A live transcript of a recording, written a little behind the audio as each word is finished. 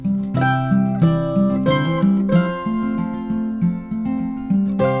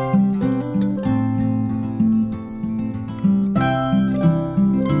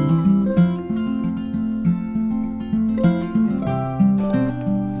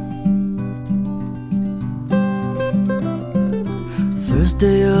first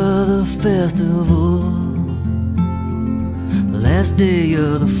day of the festival, the last day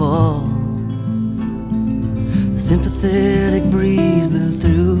of the fall. A sympathetic breeze blew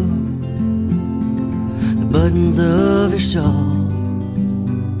through the buttons of your shawl.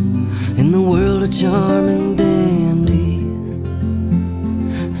 In the world of charming dandies,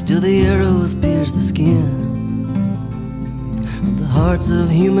 still the arrows pierce the skin of the hearts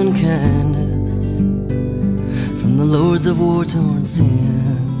of human kindness from the lords of war-torn sin.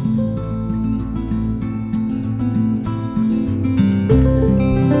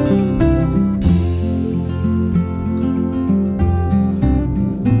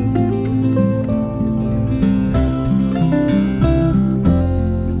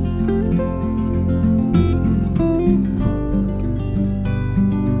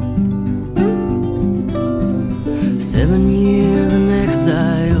 7 years in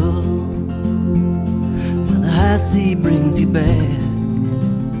exile, now the high sea brings you back.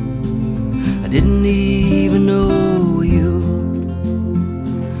 I didn't even know you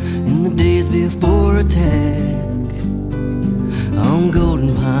in the days before attack. On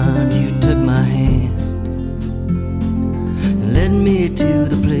Golden Pond you took my hand and led me to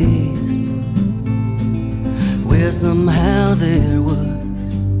the place where somehow there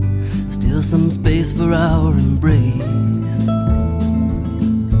was still some space for our embrace.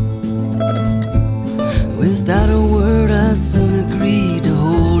 Without a word I soon agreed to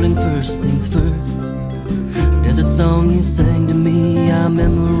holding first things first. The desert song you sang to me, I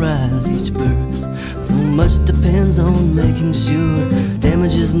memorized each verse. So much depends on making sure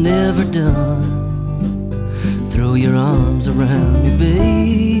damage is never done. Throw your arms around me,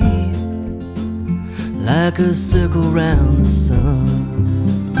 babe, like a circle round the sun.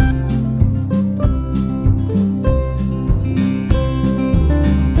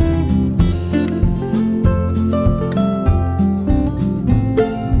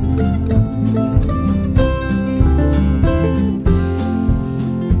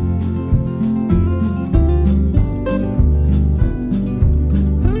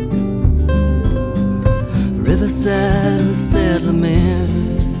 Riverside of a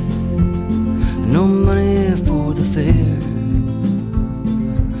settlement, no money for the fare.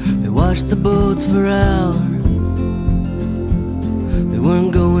 We watched the boats for hours, we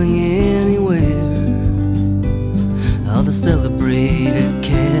weren't going anywhere. All the celebrated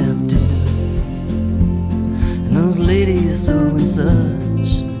captains and those ladies so and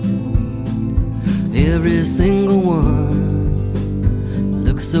such, every single one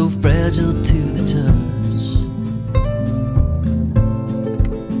looks so fragile to the touch.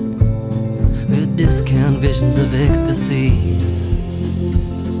 Discount visions of ecstasy,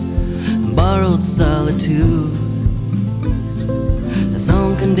 borrowed solitude, a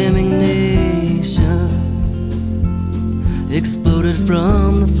song condemning nations exploded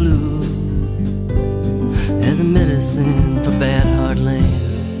from the flu as a medicine for bad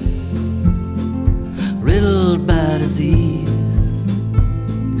heartlands riddled by disease,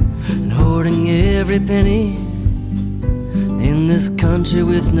 and hoarding every penny in this country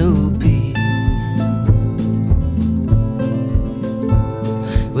with no peace.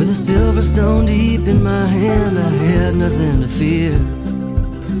 With a silver stone deep in my hand, I had nothing to fear.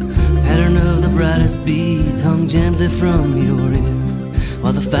 The pattern of the brightest beads hung gently from your ear,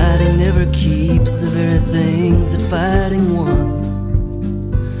 while the fighting never keeps the very things that fighting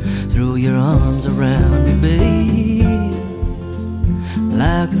won. Throw your arms around me, babe,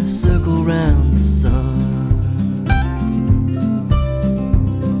 like a circle round the sun.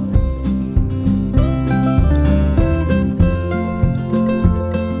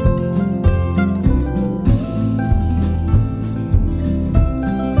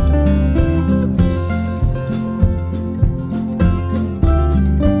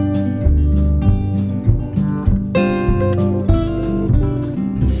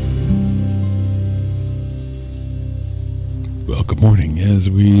 As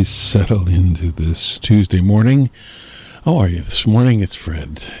we settle into this Tuesday morning. How are you this morning? It's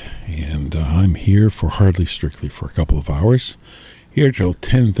Fred, and I'm here for Hardly Strictly for a couple of hours, here till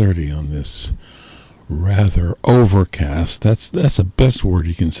 10:30 on this rather overcast. That's the best word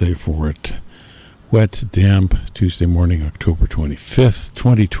you can say for it. Wet, damp Tuesday morning, October 25th,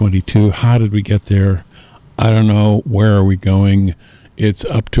 2022. How did we get there? I don't know. Where are we going? It's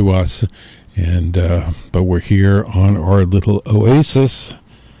up to us. And but we're here on our little oasis.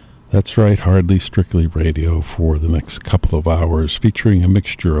 That's right, Hardly Strictly Radio for the next couple of hours, featuring a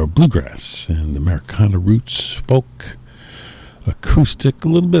mixture of bluegrass and Americana roots, folk, acoustic, a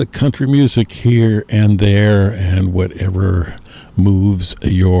little bit of country music here and there, and whatever moves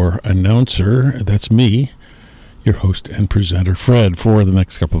your announcer, that's me, your host and presenter, Fred. For the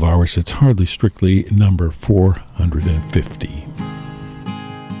next couple of hours, it's Hardly Strictly number 450.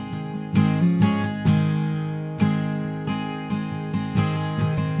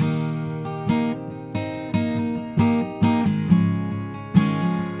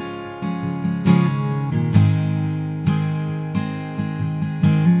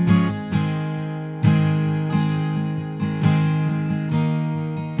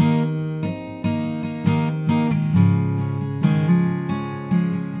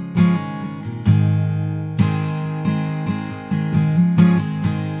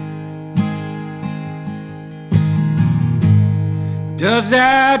 Does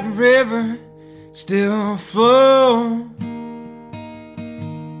that river still flow?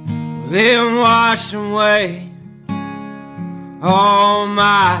 Will it wash away all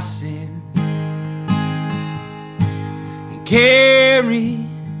my sin and carry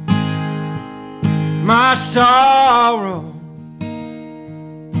my sorrow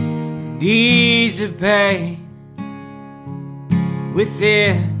and ease the pain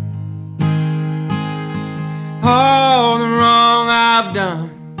within? All the wrong I've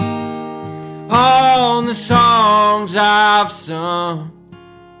done, all the songs I've sung,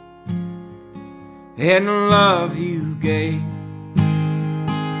 and the love you gave.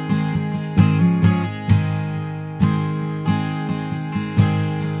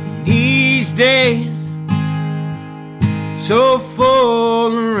 These days, so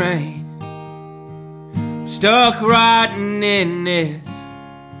full of rain, I'm stuck writing in this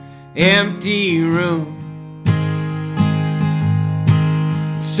empty room.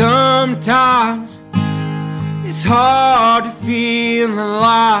 Sometimes it's hard to feel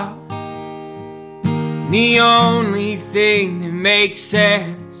alive. The only thing that makes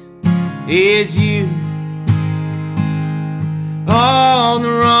sense is you. All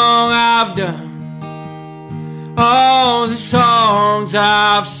the wrong I've done, all the songs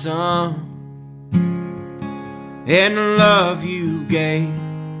I've sung, and the love you gave.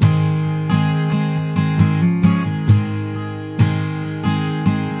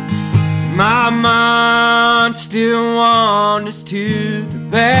 My mind still wanders to the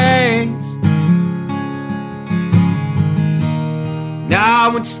banks, and I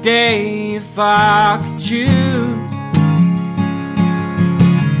would stay if I could choose.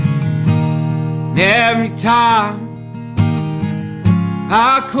 And every time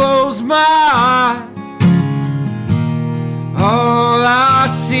I close my eyes, all I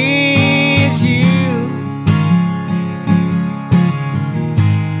see is you.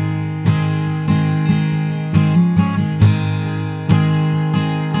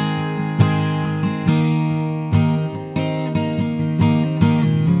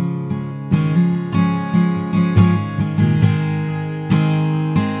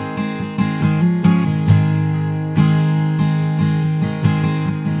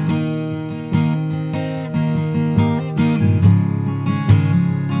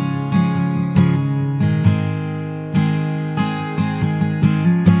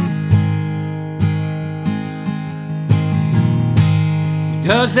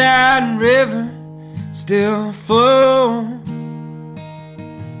 Does that river still flow?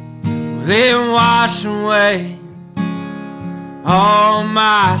 Will it wash away all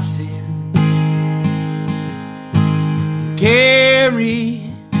my sin? Carry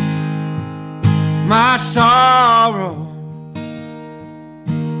my sorrow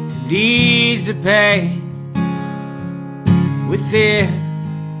and ease the pain within.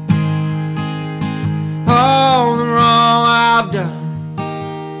 All the wrong I've done,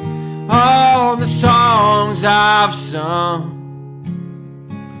 all the songs I've sung,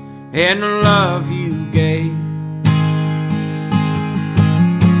 and the love you gave.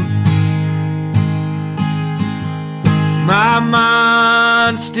 My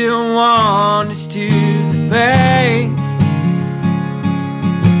mind still wanders to the banks,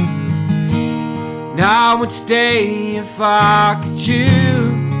 and I would stay if I could choose.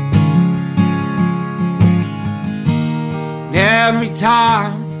 And every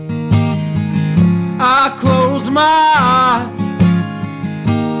time I close my eyes,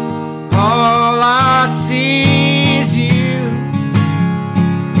 all I see is you.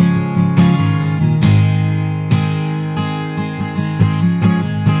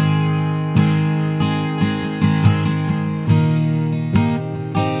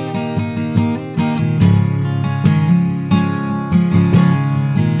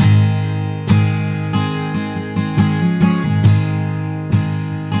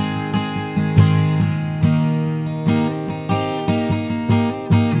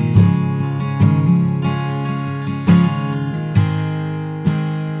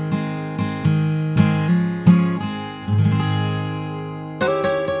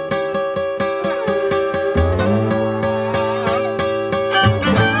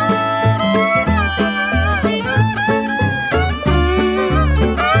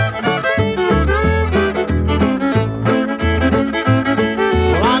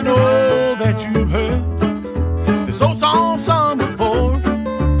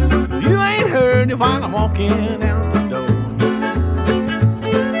 while I'm walking out the door.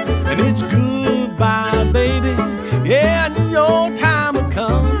 And it's goodbye, baby. Yeah, I knew your time would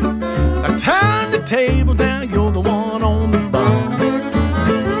come. I turned the table down, you're the one on the bum.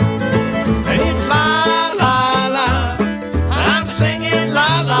 And it's la, la, la, I'm singing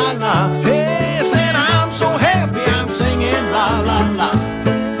la, la, la. Hey, I said I'm so happy, I'm singing la, la, la.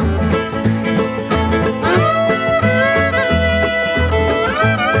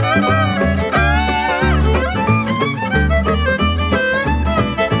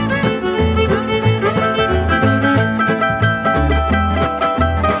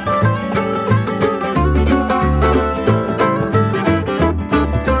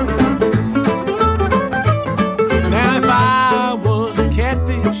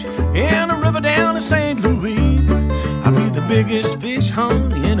 Biggest fish,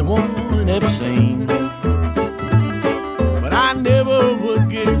 honey, anyone had ever seen. But I never would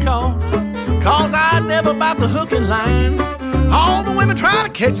get caught, 'cause I never bite the hook and line. All the women try to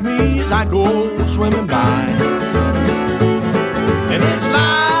catch me as I go swimming by. And it's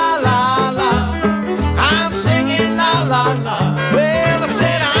la, la, la, I'm singing la, la, la. Well, I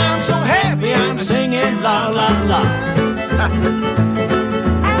said I'm so happy, I'm singing la, la, la.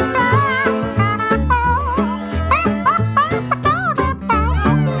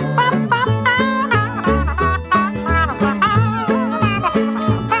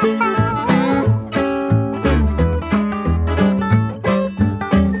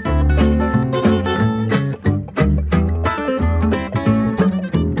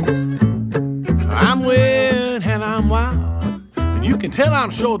 Tell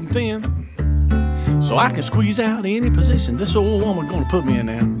I'm short and thin, so I can squeeze out any position this old woman gonna put me in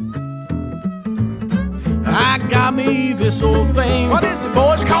there. I got me this old thing. What is it,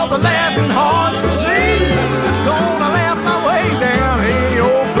 boys? Called the laughing horse disease. It's gonna laugh my way down any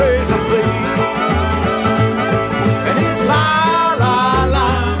old place I play. And it's la, la, la,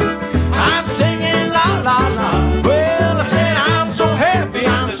 I'm singing la, la, la. Well, I said I'm so happy,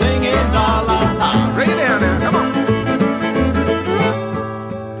 I'm singing la, la, la. Bring it down now, come on.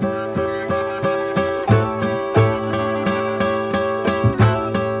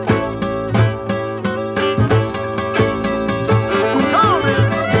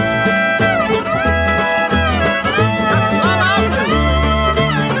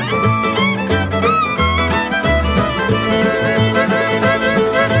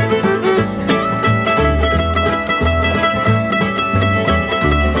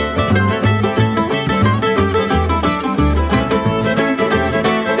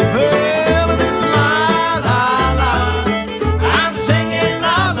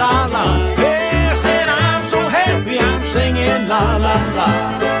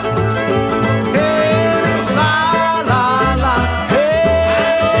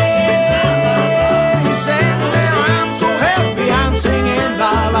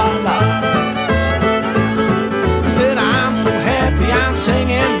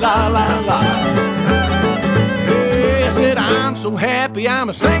 So happy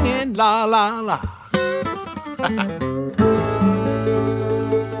I'm singing la la la.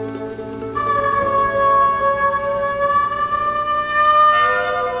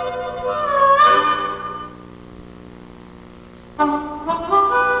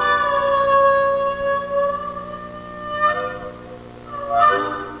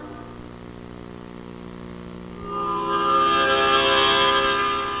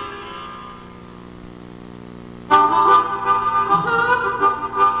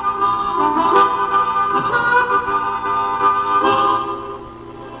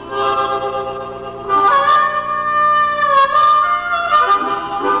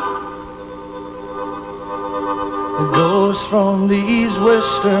 From these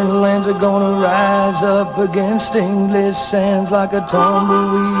western lands are gonna rise up against English sands like a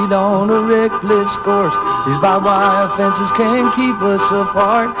tumbleweed on a reckless course. These barbed wire fences can't keep us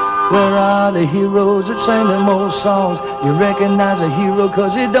apart. Where are the heroes that sang them old songs? You recognize a hero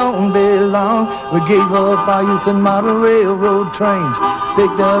 'cause he don't belong. We gave up our youth and model railroad trains,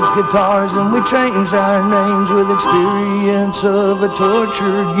 picked up guitars and we changed our names with experience of a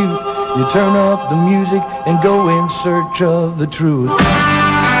tortured youth. You turn up the music and go in search of the truth. Times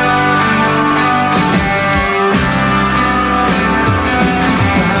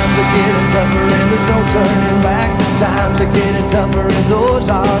are getting tougher and there's no turning back. Times are getting tougher and those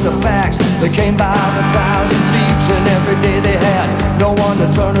are the facts. They came by the thousands each and every day they had no one to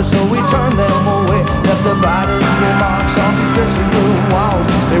turn us, so we turned them away. Left the brightest remarks on these dressing room walls.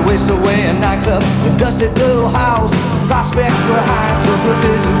 They waste away in nightclubs and dusted little house. Prospects were high till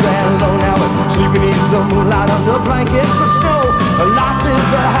provisions ran low. Now we're sleeping in the moonlight under blankets of snow. Life is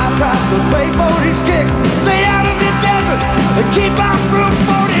a high price to pay for these kicks. Stay out of the desert and keep out Route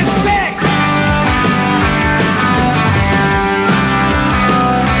 46.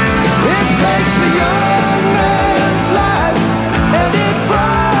 It takes a young man's life, and it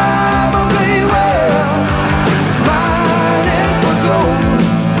probably will. Mining for gold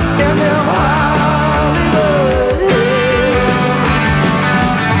in them Hollywood hills.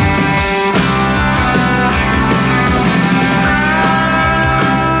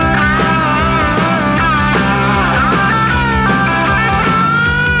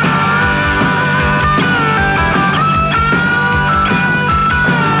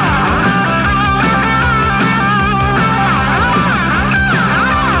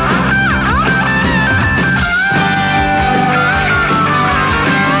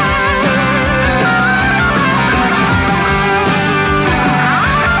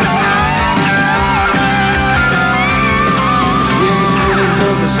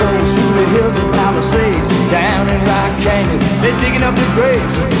 Down in Rock Canyon, they're digging up the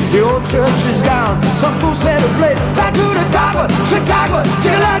graves. The old church is gone. Some fool set a blade right to the top of Chicago, to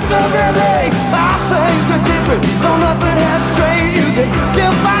the lights of LA. Our things are different, though nothing has changed. You can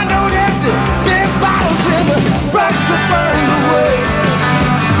still find those empty big bottles in the brush that burned away.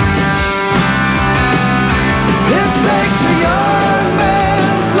 It takes a young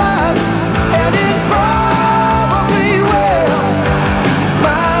man's life, and it probably will.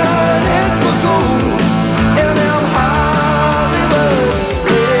 Mining for gold in them Hollywood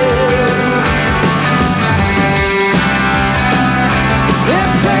hills. It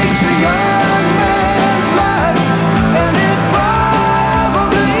takes a young man's life, and it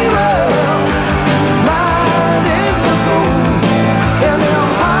probably will. Mining for gold in them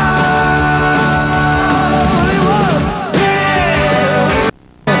Hollywood hills.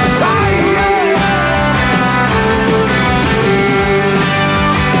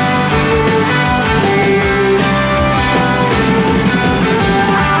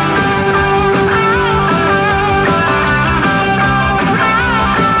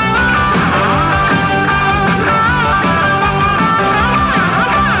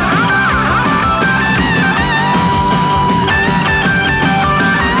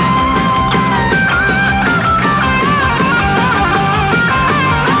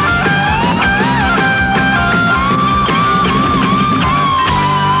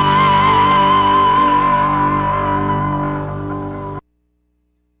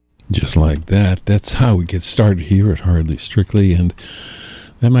 Just like that. That's how we get started here at Hardly Strictly. And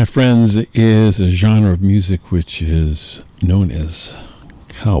that, my friends, is a genre of music which is known as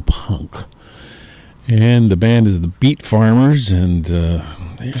cowpunk. And the band is the Beat Farmers, and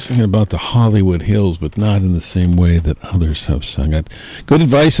they're singing about the Hollywood Hills, but not in the same way that others have sung it. Good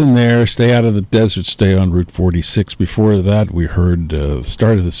advice in there. Stay out of the desert. Stay on Route 46. Before that, we heard the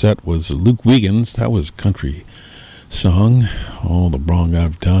start of the set was Luke Wiggins. That was country song, All the Wrong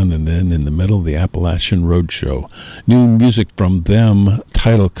I've Done, and then in the middle, the Appalachian Roadshow. New music from them,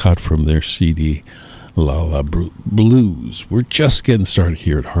 title cut from their CD, La La Blues. We're just getting started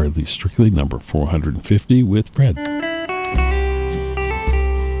here at Hardly Strictly, number 450 with Fred.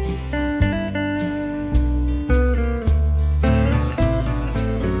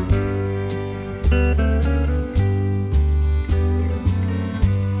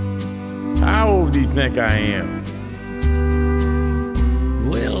 How old do you think I am?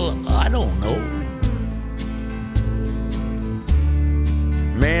 Well, I don't know.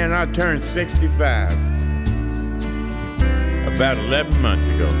 Man, I turned 65 about 11 months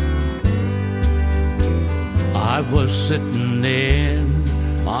ago. I was sitting in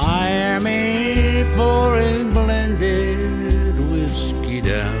Miami pouring blended whiskey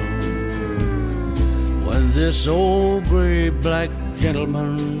down when this old gray black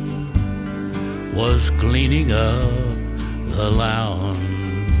gentleman was cleaning up the lounge.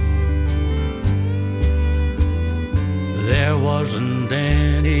 There wasn't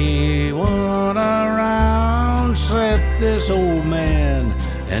anyone around except this old man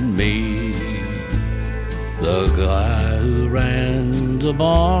and me. The guy who ran the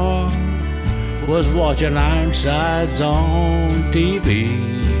bar was watching Ironsides on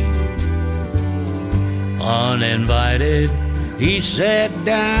TV. Uninvited, he sat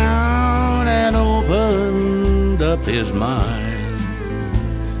down and opened up his mind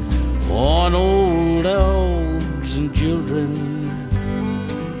on old elves and children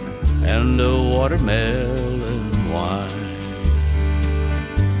and the watermelon wine.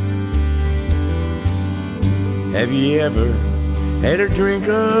 Have you ever had a drink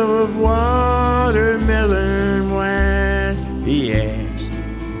of watermelon wine? He asked.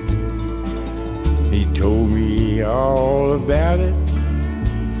 He told me all about it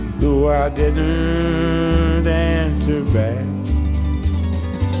though I didn't answer back.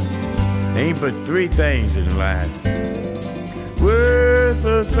 Ain't but three things in life worth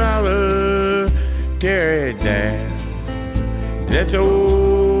a solitary dance. That's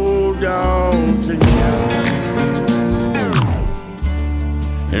old dogs and cows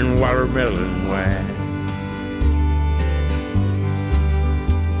and watermelon wine.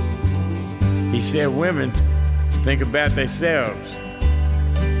 He said women think about themselves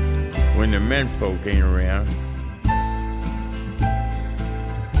when the menfolk ain't around.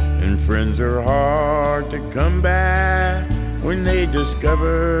 And friends are hard to come by when they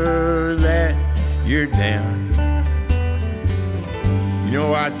discover that you're down. You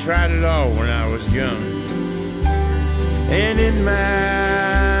know, I tried it all when I was young, and in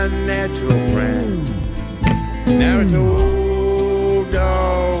my natural prime. Now it's old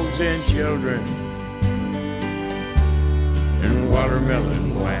dogs and children and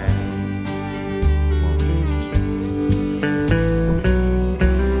watermelon wine.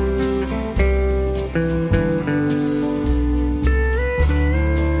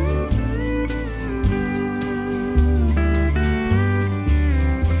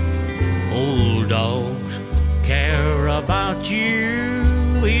 About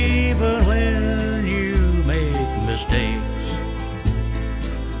you, even when you make mistakes.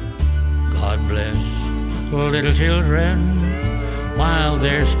 God bless little children while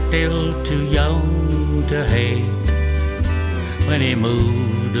they're still too young to hate. When he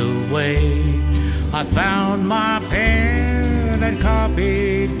moved away, I found my pen and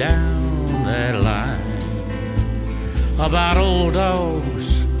copied down that line about old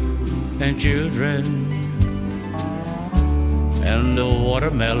dogs and children and the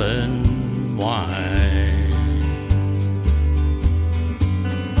watermelon wine.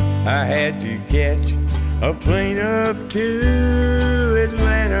 I had to catch a plane up to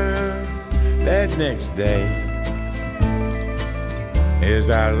Atlanta that next day.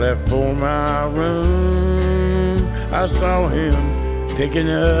 As I left for my room, I saw him picking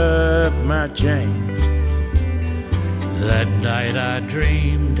up my change. That night I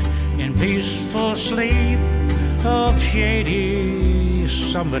dreamed in peaceful sleep of shady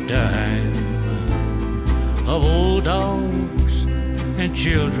summertime, of old dogs and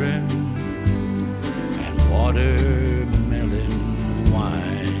children and watermelon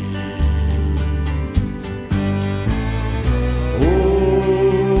wine.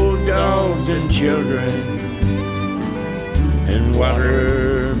 Old dogs and children and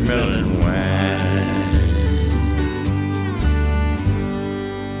watermelon wine.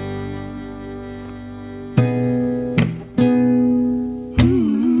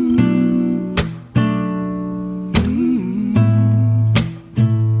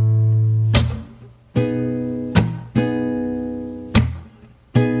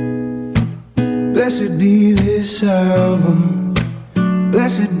 Blessed be this album,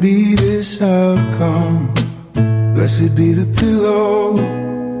 blessed be this outcome, blessed be the pillow,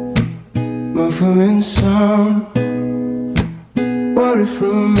 muffling sound. What if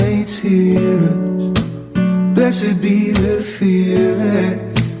roommates hear us? Blessed be the fearless,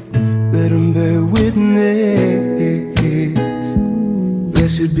 let them bear witness.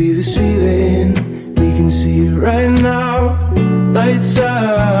 Blessed be the ceiling, we can see it right now, lights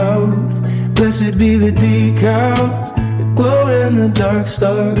out. Blessed be the decals that glow in the dark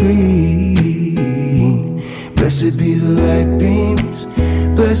star green. Blessed be the light beams,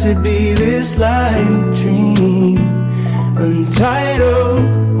 blessed be this light dream. Untitled,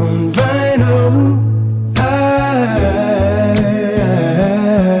 on vinyl, I'll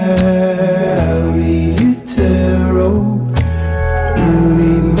read your tarot, you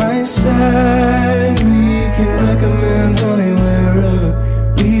read my side. We can recommend honey wherever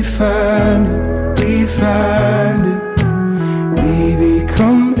we find it. We find it, we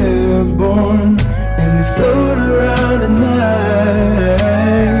become airborne, and we float around at night,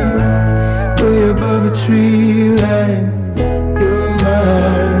 way above a tree line. You're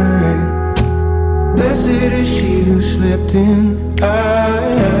mine. Blessed is she who slept in.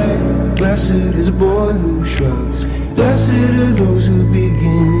 Blessed is a boy who shrugs. Blessed are those who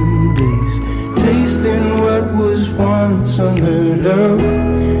begin days, tasting what was once unheard of.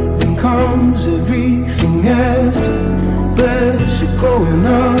 Comes everything after. Blessed growing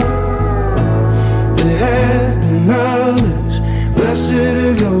up, there have been others. Blessed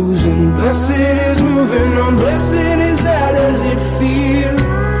are those, and blessed is moving on. Blessed is how does it feel,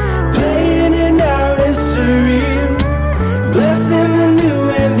 playing it now is surreal. Blessing the new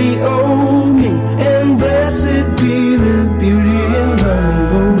and the old me, and blessed be the beauty and love and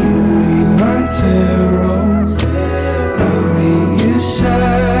bold. You read my tarot, I'll read your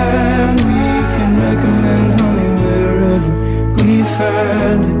side.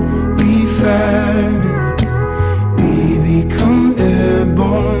 fabric. We become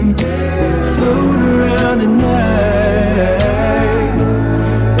airborne and float around at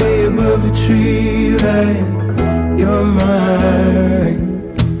night, way above a tree line. You're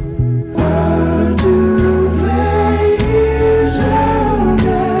mine. How do they sound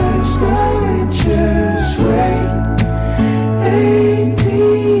as though we just wait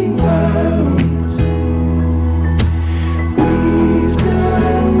 18 miles? We've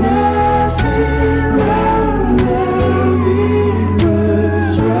done nothing wrong, love, it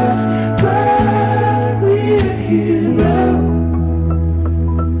was rough, but we're here now.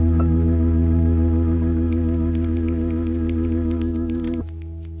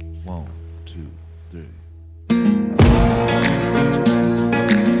 One, two, three.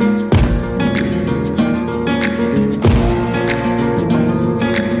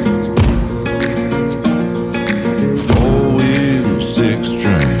 Four wheels, six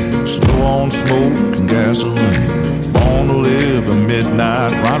strings, low on smoke and gasoline. Born to live a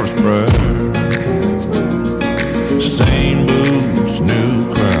midnight rider's prayer. Same boots,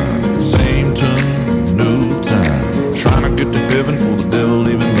 new crowd, same tune, new time. Trying to get to heaven for the devil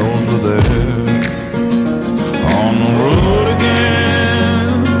even knows we're there. On the road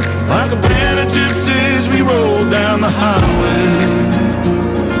again, like a band of gypsies, we roll down the highway.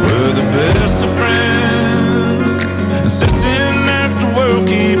 We're the best of friends, insisting that the world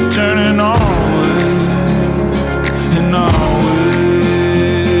keep turning our way, and our way.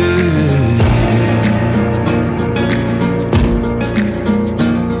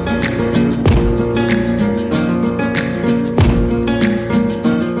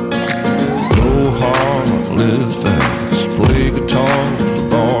 Go hard, live fast, play guitars for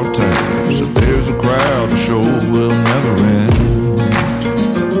bar tabs. If there's a crowd, the show will never end.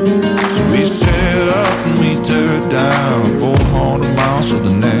 So we set up and we tear it down, 400 miles to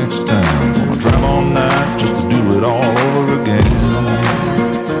the next town. Gonna drive all night just to do it all over again.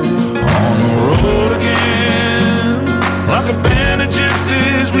 On the road again, like a band of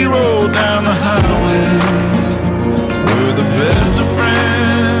gypsies, we roll down the highway. We're the best of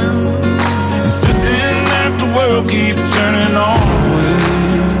friends, insisting that the world keeps turning our way,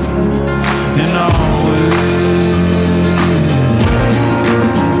 in our way.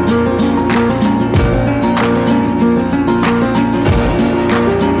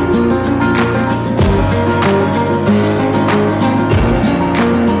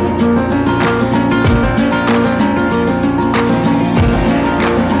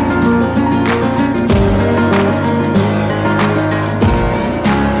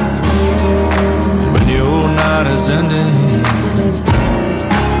 When your night is ending,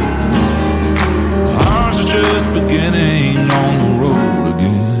 ours are just beginning on the road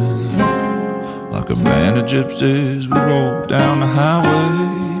again. Like a band of gypsies, we roll down the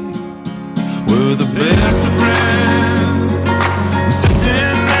highway. We're the best of friends,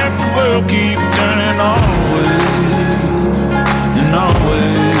 insisting that the world keep turning our way, in our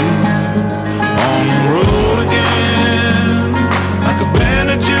way. On the road again, like a band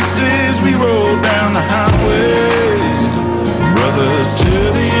of gypsies, we roll down the highway. Brothers to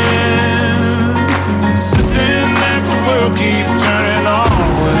the end, insisting that the world keep turning our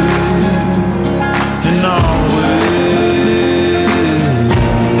way, in our way.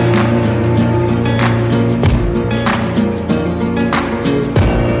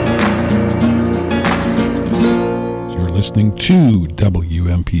 You're listening to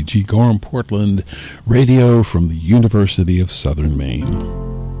WMPG Gorham Portland Radio from the University of Southern Maine.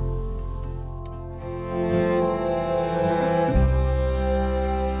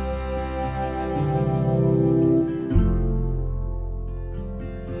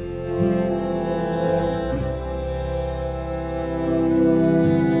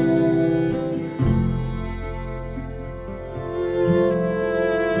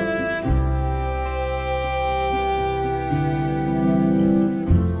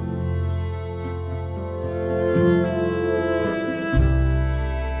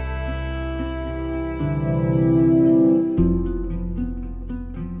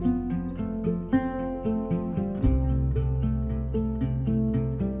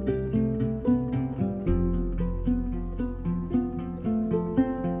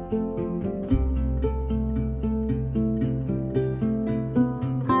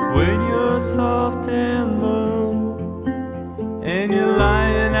 When you're soft and low and you're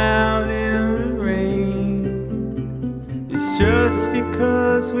lying out in the rain, it's just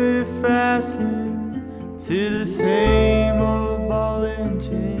because we're fastened to the same old ball and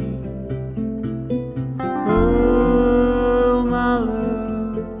chain. Oh, my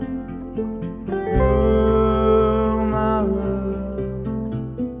love, oh, my love,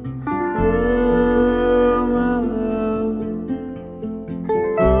 oh,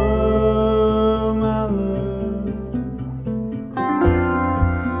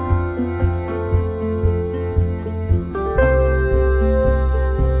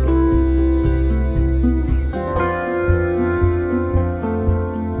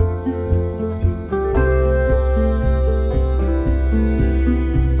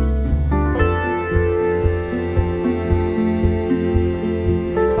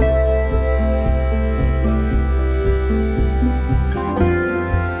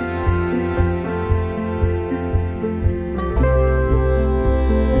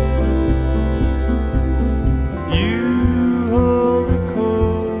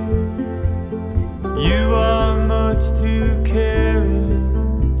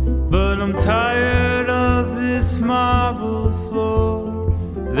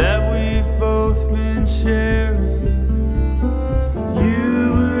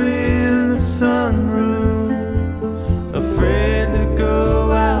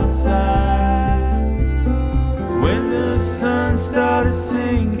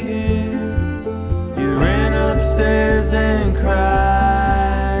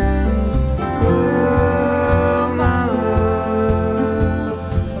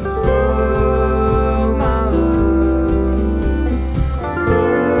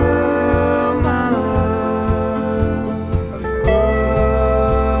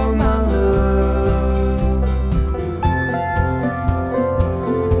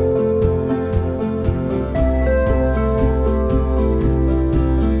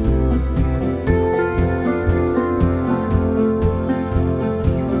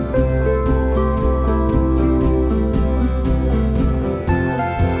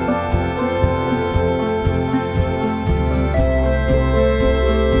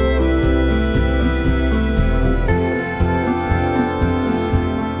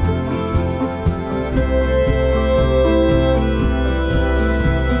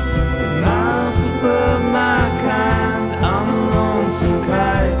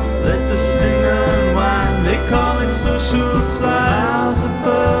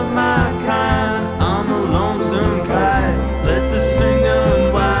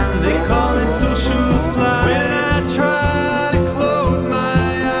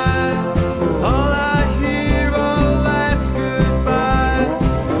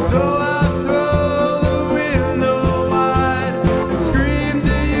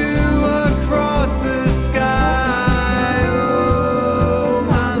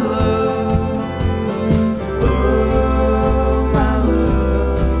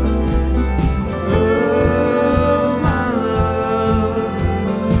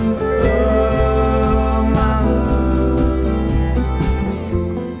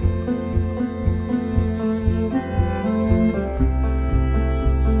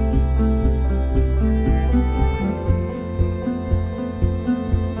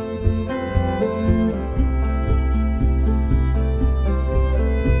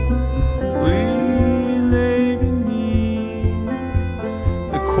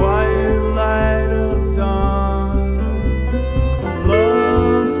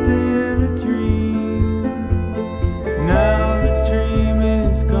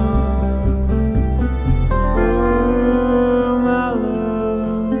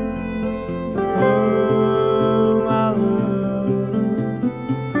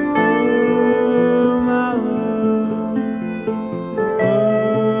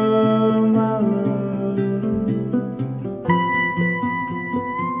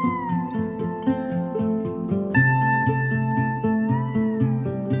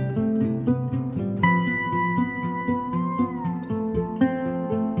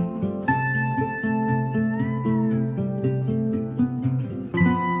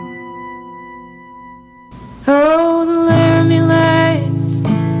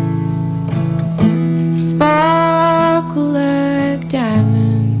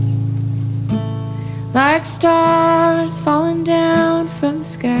 like stars falling down from the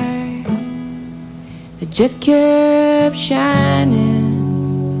sky that just kept shining.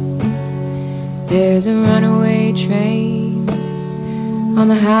 There's a runaway train on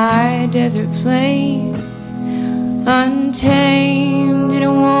the high desert plains, untamed and it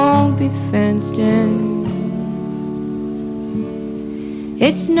won't be fenced in.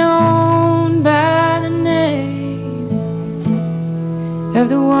 It's known by the name of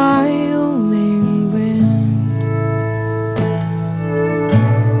the Wyoming wind.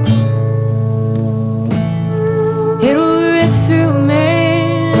 It'll rip through a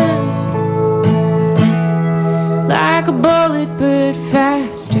man like a bullet, but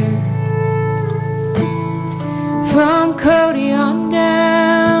faster. From Cody on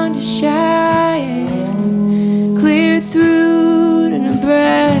down to Cheyenne, clear through to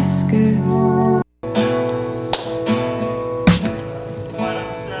Nebraska.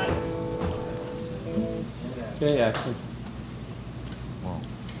 Okay, action.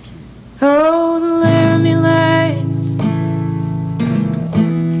 Oh, the Laramie lights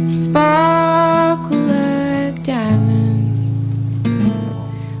sparkle like diamonds,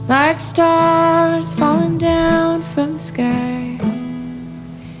 like stars falling down from the sky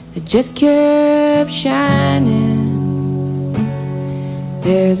that just kept shining.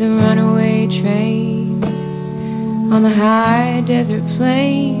 There's a runaway train on the high desert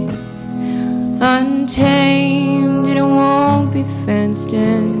plains, untamed and it won't be fenced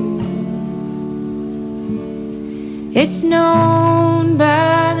in. It's known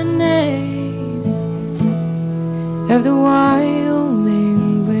by the name of the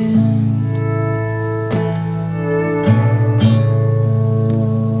Wyoming wind.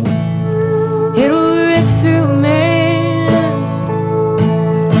 It'll rip through a man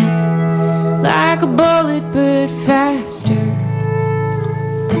like a bullet, but faster.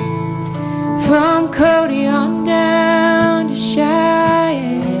 From Cody on down to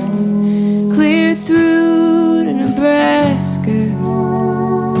Cheyenne, clear through to Nebraska.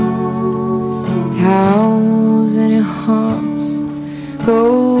 Howls and it haunts,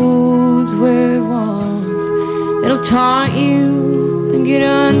 goes where it wants. It'll taunt you and get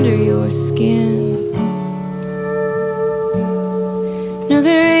under your skin. No,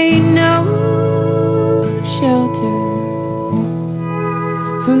 there ain't no shelter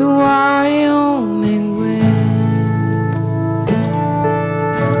from the Wyoming wind.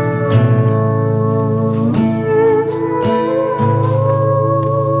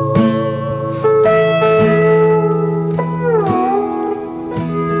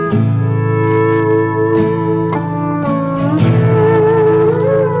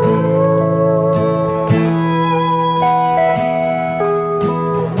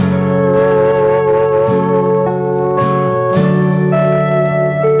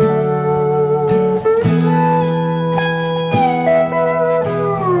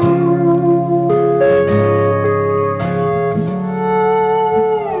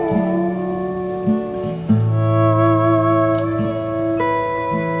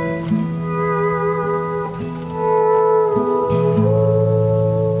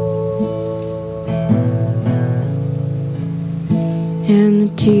 And the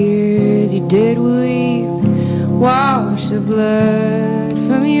tears you did weep wash the blood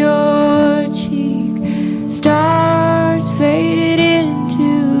from your cheek. Stars faded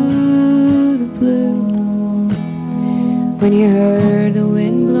into the blue. When you heard the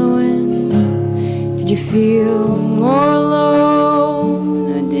wind blowing, did you feel more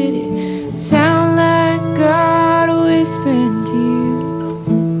alone? Or did it sound like God whispering to you?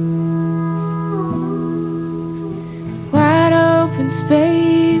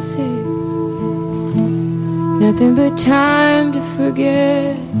 Spaces, nothing but time to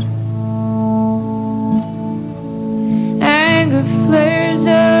forget. Anger flares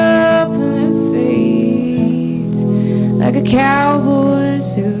up and then fades like a cowboy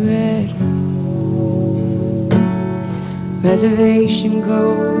cigarette. Reservation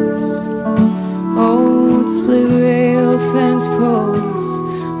ghosts, old split rail fence posts,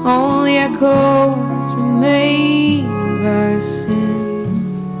 only echoes remain of our sin.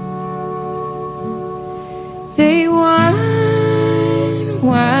 They whine,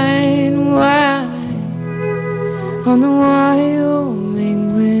 whine, whine on the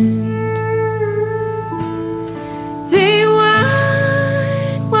Wyoming wind. They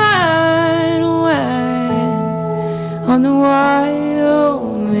whine, whine, whine on the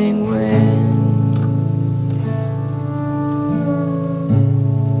Wyoming wind.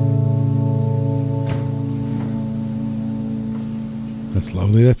 That's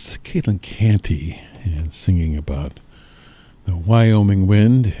lovely. That's Caitlin Canty and singing about The Wyoming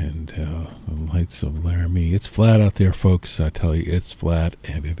Wind and the Lights of Laramie. It's flat out there, folks. I tell you, it's flat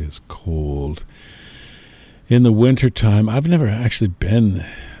and it is cold. In the wintertime, I've never actually been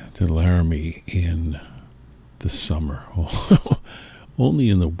to Laramie in the summer. Only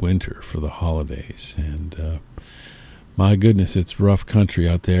in the winter for the holidays. And my goodness, it's rough country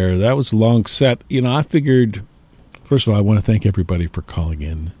out there. That was a long set. You know, I figured, first of all, I want to thank everybody for calling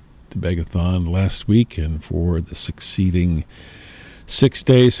in to Begathon last week and for the succeeding 6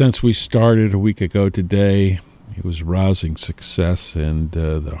 days since we started a week ago today. It was rousing success, and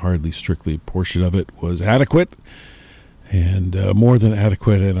the Hardly Strictly portion of it was adequate, and more than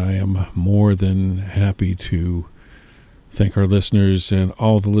adequate, and I am more than happy to thank our listeners and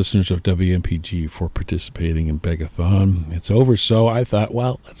all the listeners of WMPG for participating in Begathon. It's over, so I thought,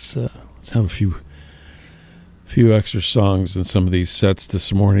 well, let's have a few extra songs in some of these sets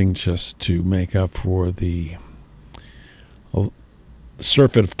this morning just to make up for the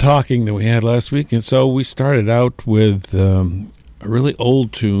surfeit of talking that we had last week. And so we started out with a really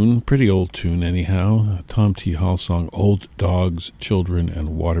old tune, pretty old tune anyhow, a Tom T. Hall song, Old Dogs, Children,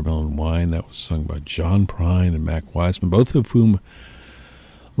 and Watermelon Wine. That was sung by John Prine and Mac Wiseman, both of whom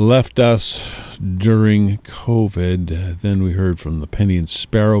left us during COVID. Then we heard from the Penny and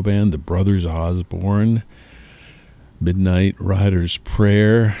Sparrow Band, the Brothers Osborne, Midnight Rider's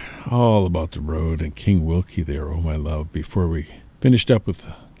Prayer, all about the road, and King Wilkie there, Oh My Love, before we finished up with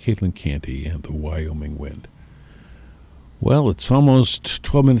Caitlin Canty and the Wyoming Wind. Well, it's almost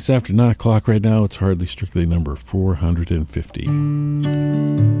 12 minutes after 9 o'clock right now. It's Hardly Strictly number 450. If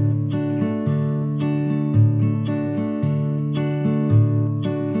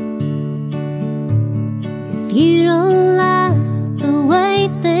you don't like the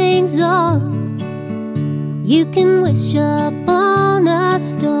way things are, you can wish upon a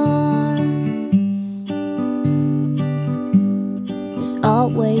star. There's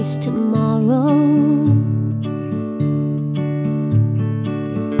always tomorrow.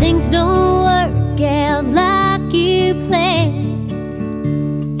 If things don't work out like you planned,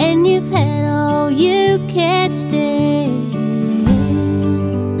 and you've had all you can stand,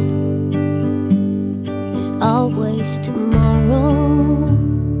 there's always tomorrow.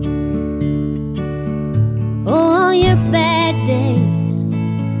 All your bad days,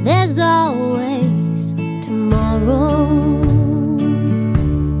 there's always tomorrow.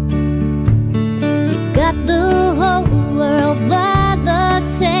 You got the whole world by the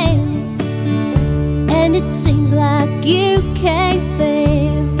tail, and it seems like you can't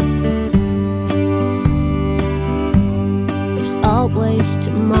fail. There's always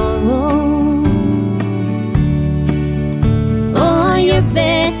tomorrow. All your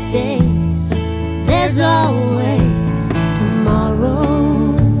best days, there's always tomorrow.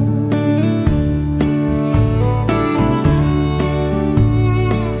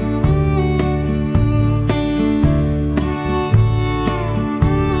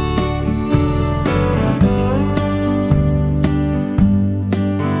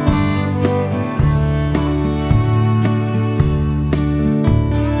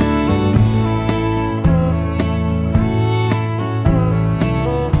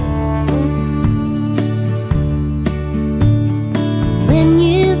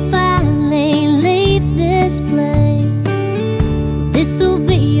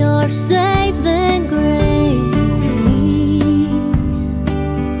 Saving grace.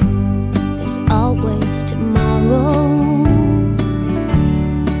 There's always tomorrow.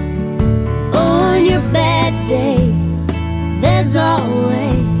 On your bad days, there's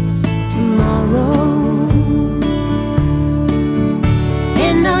always tomorrow.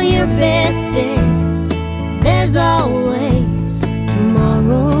 And on your best days, there's always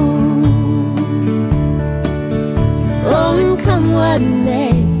tomorrow. Oh, and come what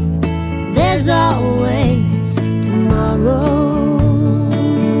may, there's always tomorrow.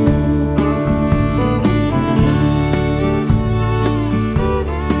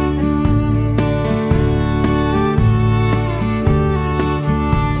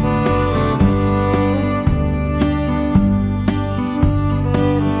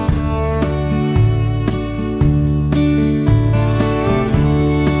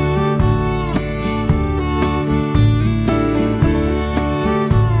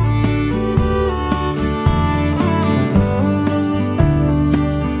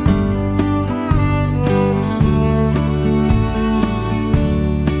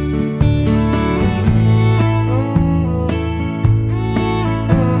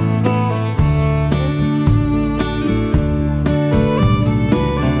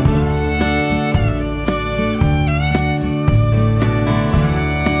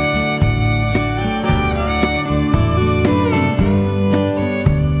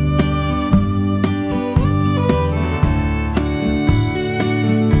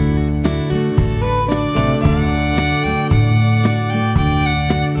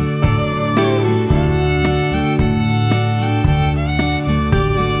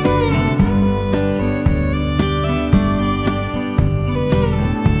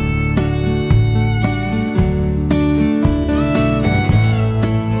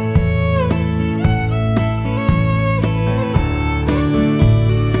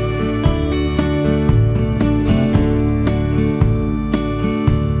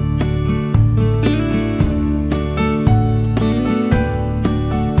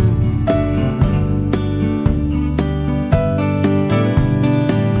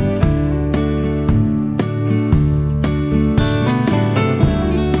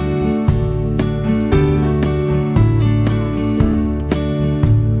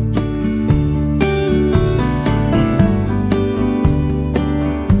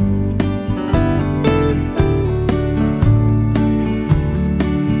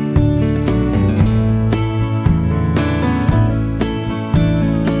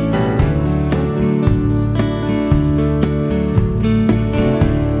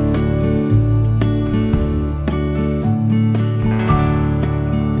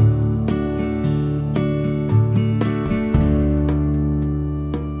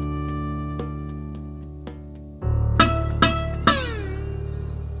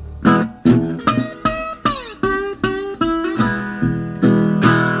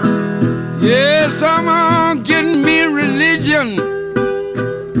 Yes, I'm gonna get me religion.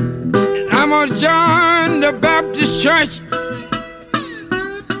 I'm gonna join the Baptist church.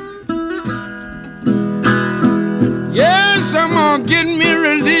 Yes, I'm gonna get me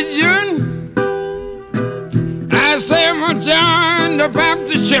religion. I say I'm gonna join the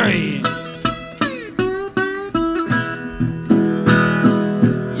Baptist church.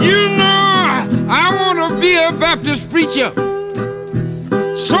 You know, I wanna be a Baptist preacher,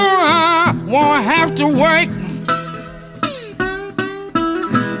 so I won't have to work.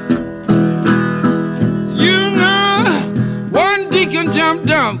 You know, one deacon jumped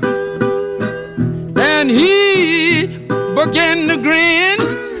up and he began to grin.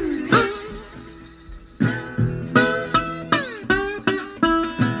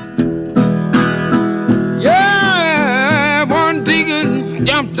 Yeah, one deacon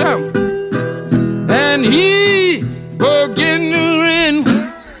jumped up and he began to grin.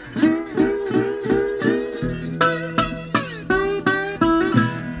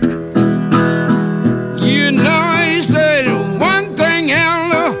 You know, he said one thing,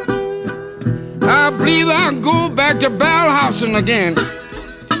 Elder, I believe I'll go back to bellhousing again.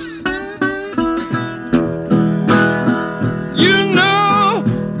 You know,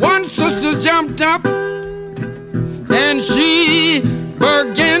 one sister jumped up and she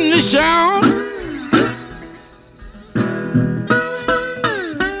began to shout.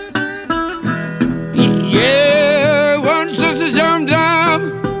 Yeah, one sister jumped up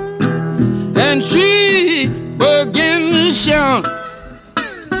and she began to shout.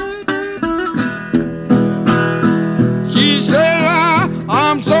 She said,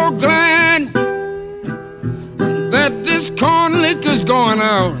 I'm so glad that this corn liquor's going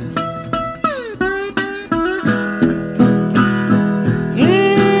out.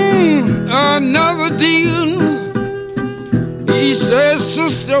 Another deal. He says,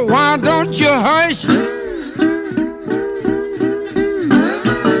 sister, why don't you hush?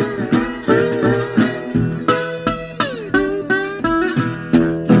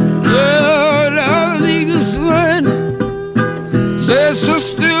 The other deal says,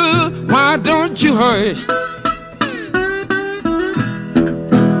 sister, why don't you hush?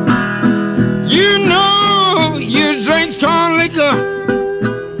 You know you drink strong liquor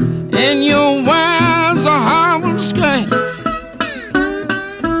and your wives are horrible sky.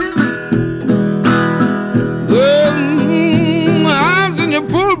 I was in the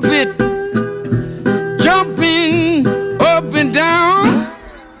pulpit, jumping up and down.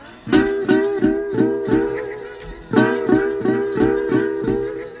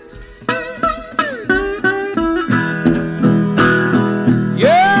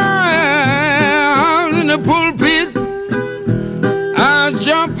 Yeah, I was in the pulpit, I was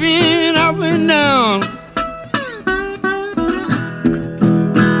jumping up and down.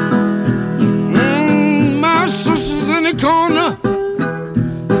 My sisters in the corner,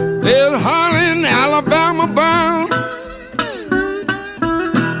 they're hollering Alabama bound.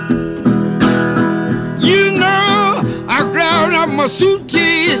 You know, I grabbed up my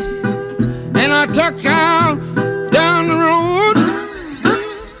suitcase and I took out down the road.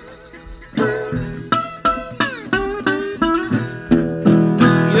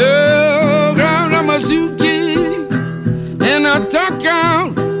 Yeah, grabbed up my suitcase and I took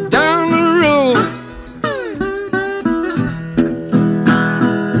out down the road.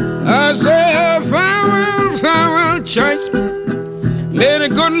 I said, farewell, farewell, church. May the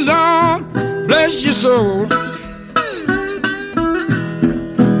good Lord bless your soul.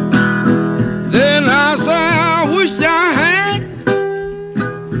 Then I said, I wish I had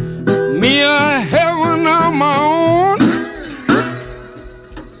me a heaven of my own.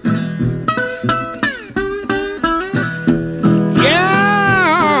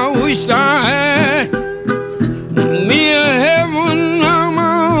 Yeah, I wish I had me a heaven of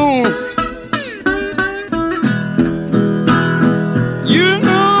my own. You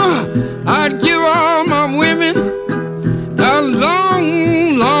know, I'd give all my women a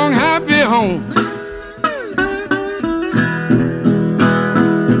long, long, happy home.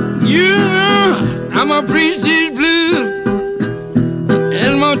 You know, I'ma preach these blues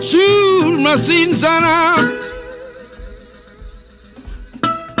and I'ma choose my seat and sign out.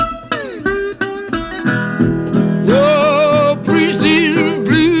 Oh, preach these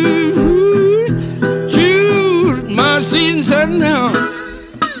blues, choose my seat and sign out.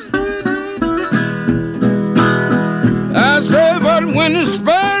 I said, but when the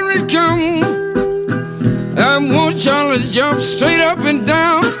Spirit comes, I want y'all to jump straight up and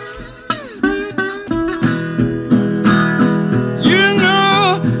down. You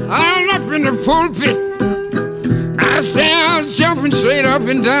know, I'm up in the pulpit. I say I was jumping straight up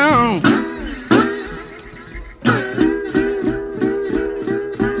and down.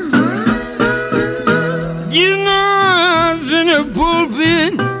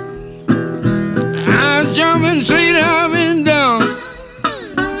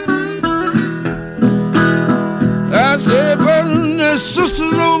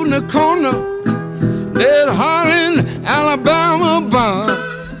 the corner, that Harlan, Alabama bar.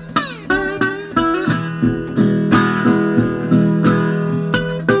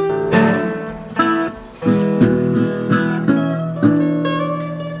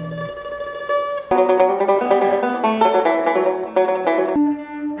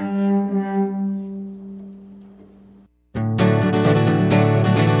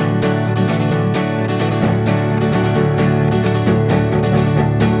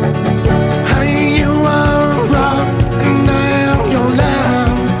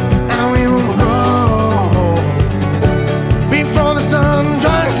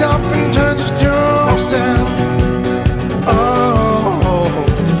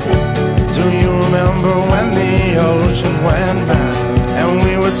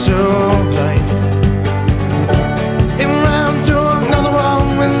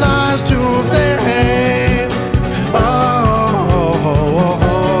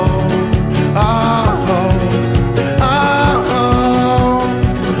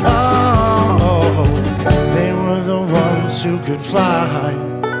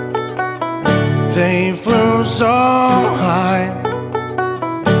 They flew so high.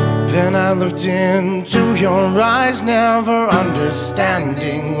 Then I looked into your eyes, never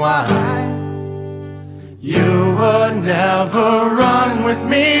understanding why you would never run with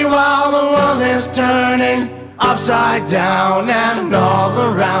me while the world is turning upside down and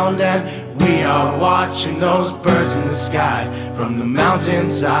all around, and we are watching those birds in the sky from the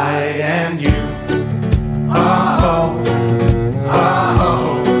mountainside. And you, oh,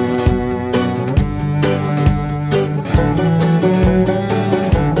 oh,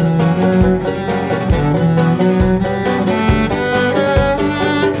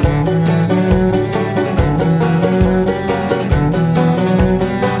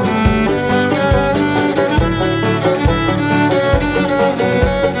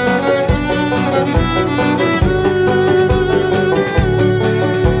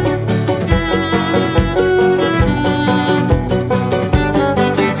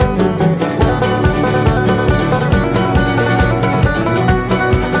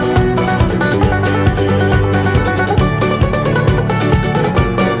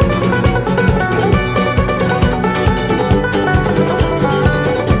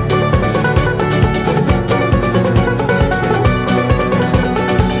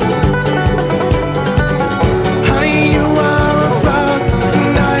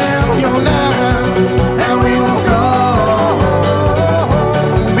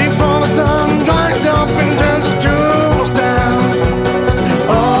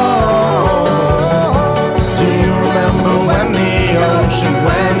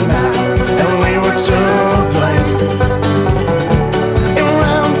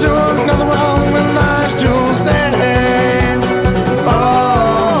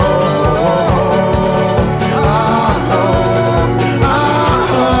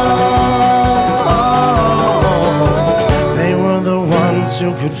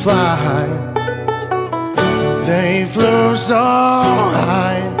 fly. They flew so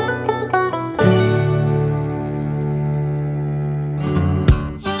high.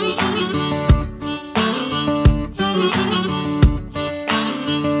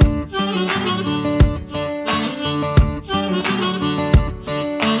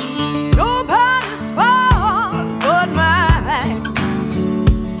 Nobody's fault but mine.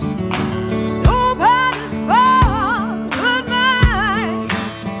 Nobody's fault but mine.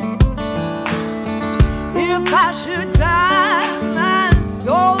 If I should die, my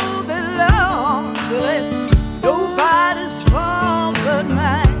soul belongs. So it's nobody's fault but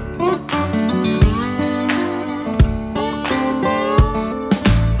mine.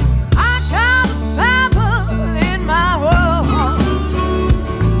 I got a Bible in my home.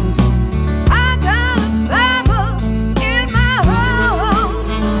 I got a Bible in my home.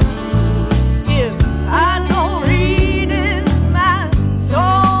 If I don't read it, my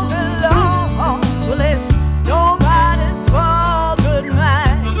soul belongs. Well, it's nobody.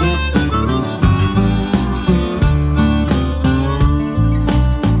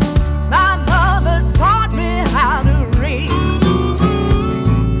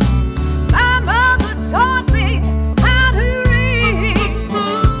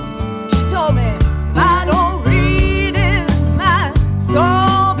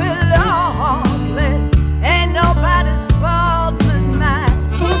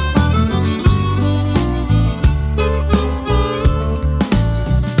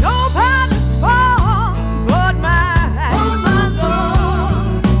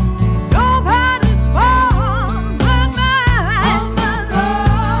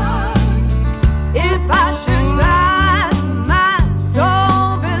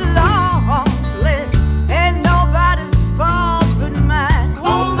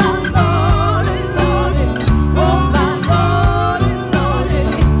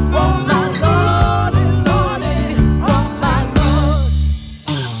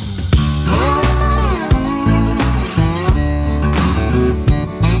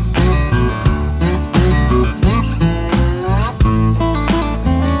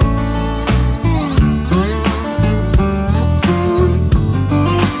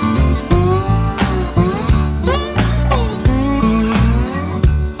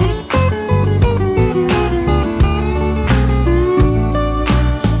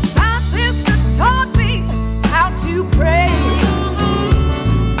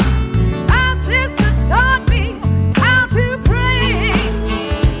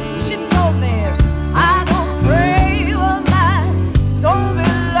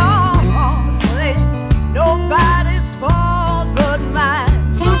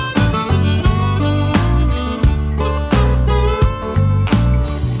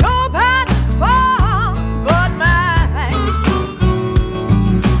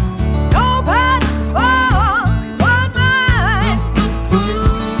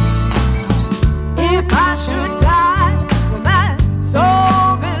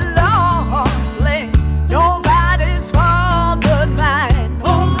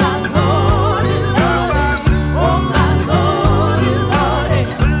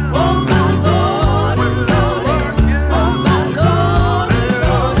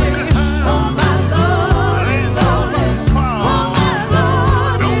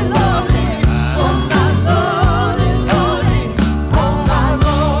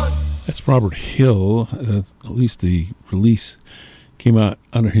 Robert Hill. At least the release came out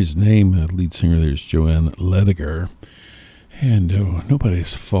under his name. The lead singer there is Joanne Lediger. And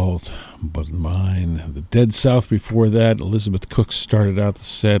Nobody's Fault But Mine. The Dead South before that. Elizabeth Cook started out the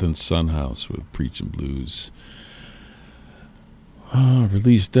set, and Sun House with Preachin' Blues.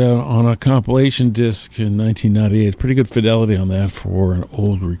 Released on a compilation disc in 1998. Pretty good fidelity on that for an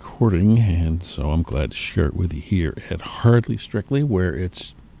old recording, and so I'm glad to share it with you here at Hardly Strictly, where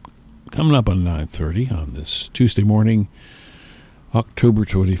it's coming up on 9:30 on this Tuesday morning, October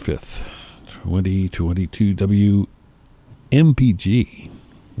 25th, 2022, WMPG.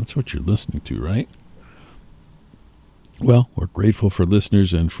 That's what you're listening to, right? Well, we're grateful for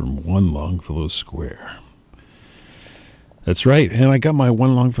listeners and from One Longfellow Square. That's right, and I got my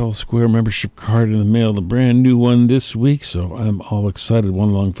One Longfellow Square membership card in the mail, the brand new one this week, so I'm all excited.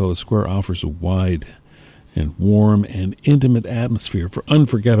 One Longfellow Square offers a wide and warm and intimate atmosphere for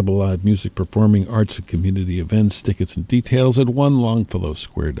unforgettable live music, performing arts, and community events. Tickets and details at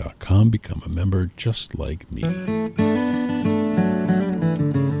onelongfellowsquare.com. Become a member just like me.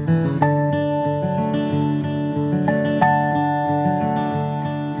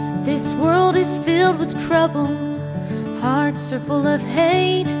 This world is filled with trouble. Hearts are full of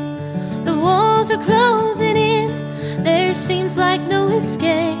hate. The walls are closing in. There seems like no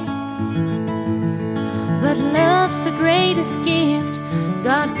escape. But love's the greatest gift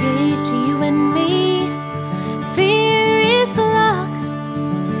God gave to you and me. Fear is the lock.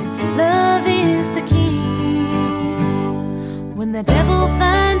 Love is the key. When the devil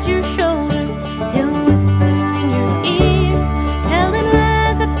finds your shoulder, he'll whisper in your ear, telling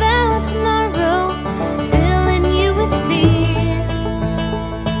lies about tomorrow, filling you with fear.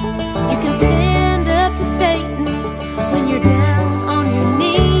 You can stand up to Satan when you're down on your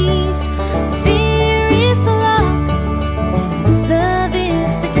knees. Fear is the lock, love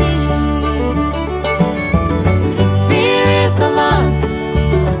is the key. Fear is the lock,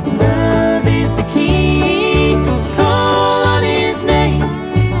 love is the key. Call on his name,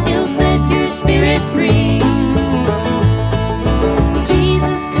 he'll set your spirit free.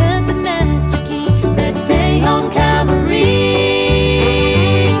 Jesus cut the master key that day on Calvary.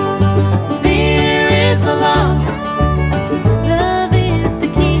 Fear is the lock, love is the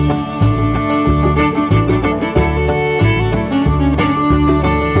key.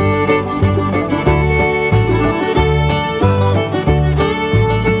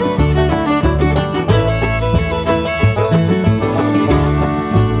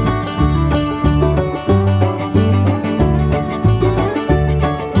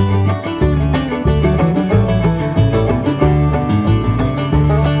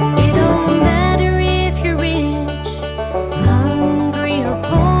 It don't matter if you're rich, hungry or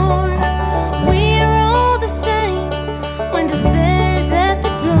poor. We're all the same when despair's at the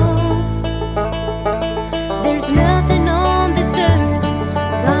door. There's nothing on this earth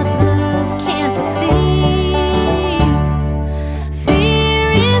God's love can't defeat.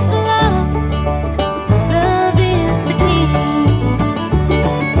 Fear is the lock, love is the key.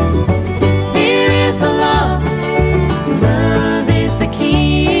 Fear is the lock, love is the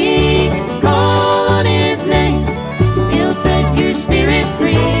key. Call on his name, he'll set your spirit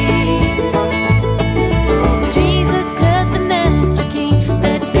free. Jesus cut the master key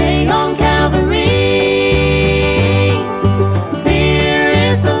that day on Calvary. Fear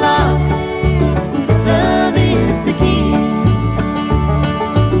is the lock, love is the key.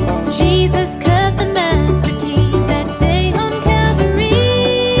 Jesus cut the master key that day on Calvary.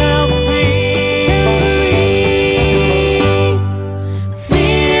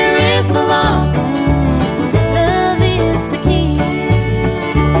 Fear is the lock, love is the key.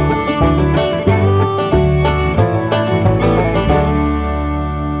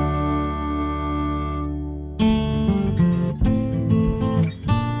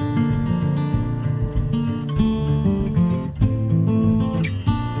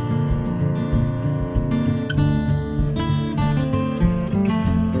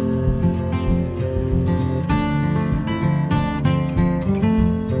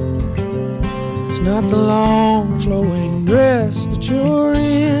 It's not the long flowing dress that you're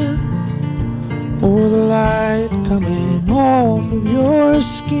in, or the light coming off of your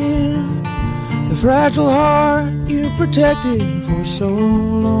skin, the fragile heart you protected for so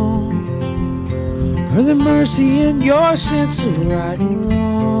long, or the mercy in your sense of right and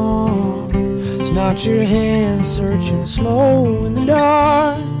wrong. It's not your hand searching slow in the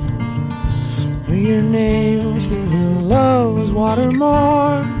dark, or your nails leaving love's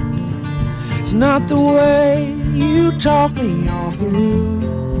watermark. It's not the way you talk me off the roof,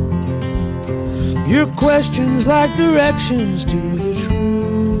 your questions like directions to the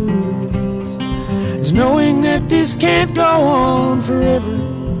truth. It's knowing that this can't go on forever.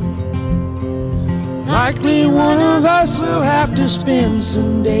 Likely one of us will have to spend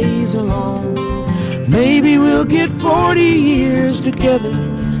some days alone. Maybe we'll get 40 years together,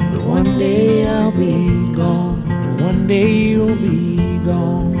 but one day I'll be gone. One day you'll be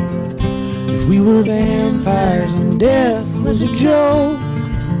gone. If we were vampires and death was a joke,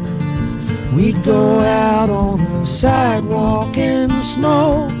 we'd go out on the sidewalk and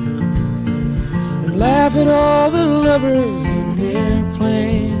smoke and laugh at all the lovers and their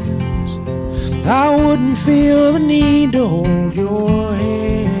plans. I wouldn't feel the need to hold your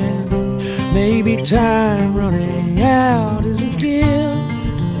hand. Maybe time running out is a gift.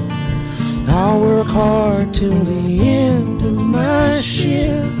 I'll work hard till the end of my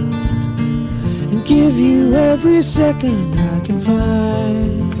shift and give you every second I can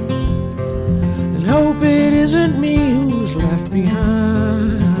find, and hope it isn't me who's left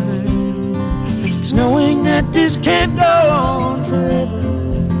behind. It's knowing that this can't go on forever.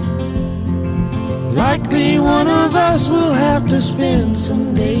 Likely one of us will have to spend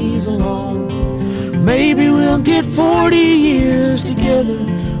some days alone. Maybe we'll get 40 years together.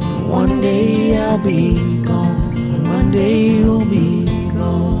 One day I'll be gone. One day you'll be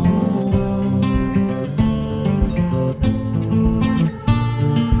gone.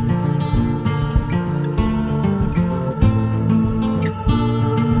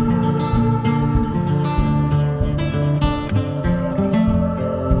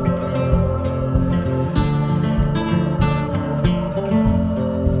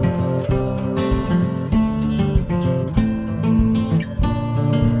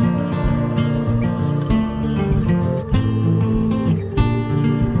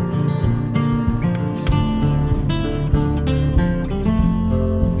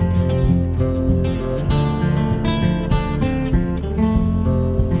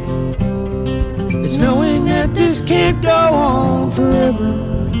 This can't go on forever.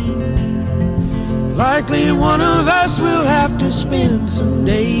 Likely one of us will have to spend some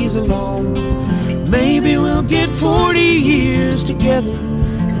days alone. Maybe we'll get 40 years together.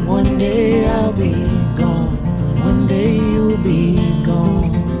 One day I'll be gone. One day you'll be gone.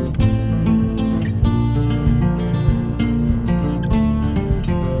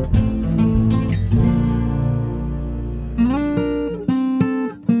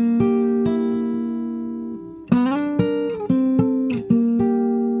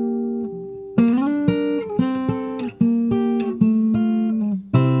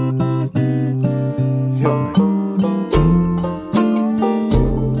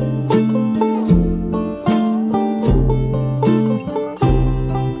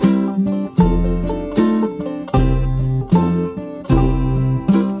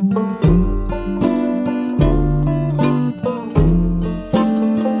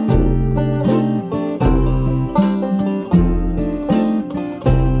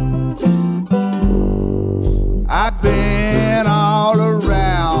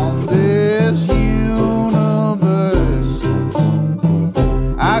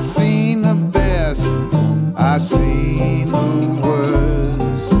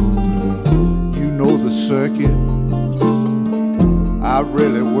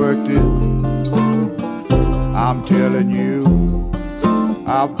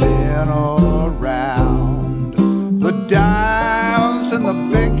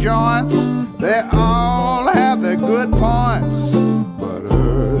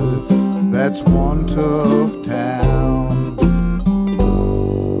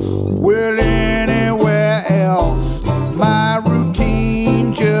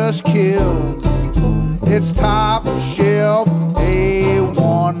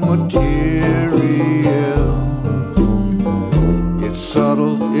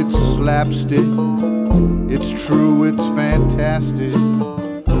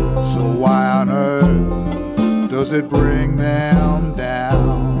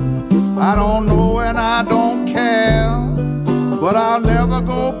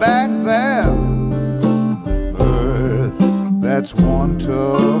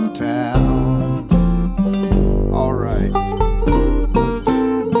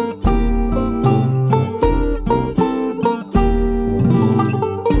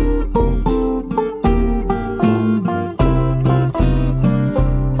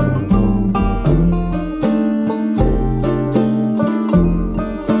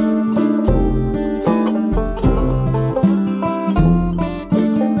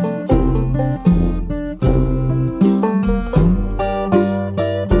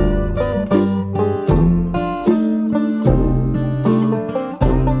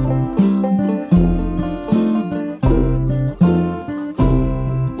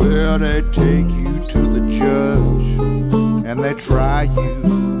 Take you to judge and they try you.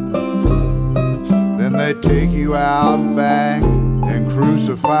 Then they take you out back and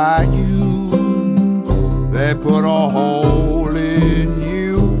crucify you. They put a hole in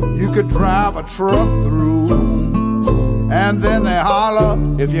you you could drive a truck through. And then they holler,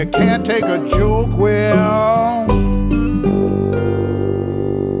 if you can't take a joke, well,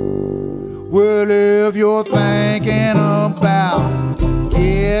 if you're thinking about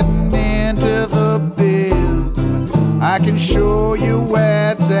getting into the biz, I can show you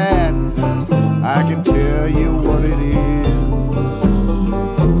where it's at. I can tell you what it is.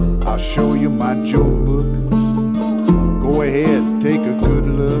 I'll show you my joke book. Go ahead, take a good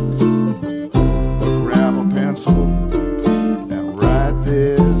look. Grab a pencil and write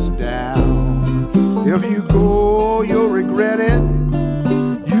this down. If you go, you'll regret it.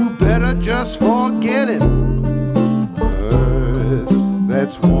 You better just forget it. Earth,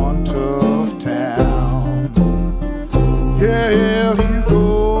 that's one tough town. Yeah, if you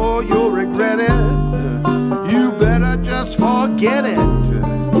go, you'll regret it. You better just forget it.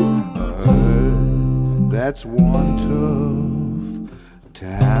 Earth, that's one tough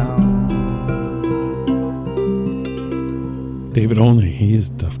town. David Olney, he is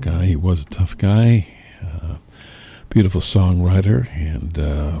a tough guy. He was a tough guy. Beautiful songwriter, and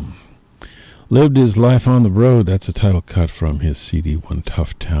lived his life on the road. That's a title cut from his CD One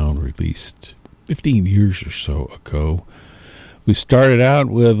Tough Town, released 15 years or so ago. We started out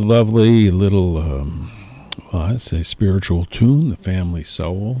with a lovely little, I'd say spiritual tune, The Family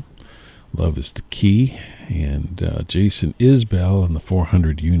Soul, Love is the Key, and Jason Isbell and the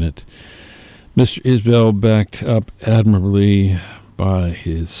 400 unit. Mr. Isbell backed up admirably by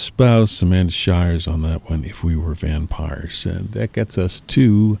his spouse, Amanda Shires, on that one, If We Were Vampires. And that gets us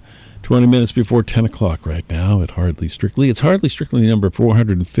to 20 minutes before 10 o'clock right now at Hardly Strictly. It's Hardly Strictly number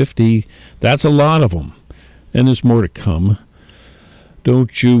 450. That's a lot of them. And there's more to come.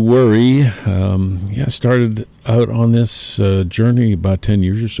 Don't you worry. I started out on this journey about 10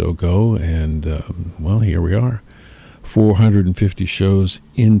 years or so ago, and, here we are. 450 shows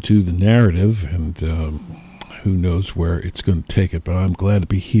into the narrative, and who knows where it's going to take it, but I'm glad to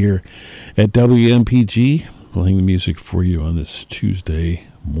be here at WMPG playing the music for you on this Tuesday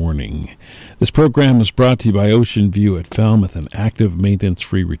morning. This program is brought to you by Ocean View at Falmouth, an active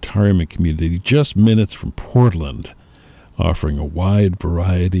maintenance-free retirement community just minutes from Portland, offering a wide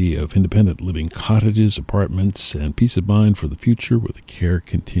variety of independent living cottages, apartments, and peace of mind for the future with a care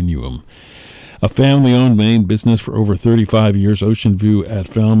continuum. A family-owned Maine business for over 35 years, Ocean View at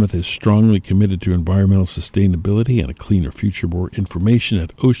Falmouth is strongly committed to environmental sustainability and a cleaner future. More information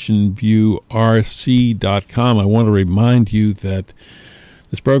at oceanviewrc.com. I want to remind you that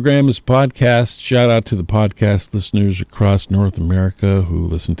this program is a podcast. Shout out to the podcast listeners across North America who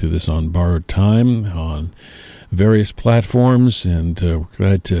listen to this on borrowed time on various platforms, and we're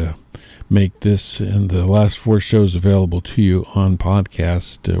glad to make this and the last 4 shows available to you on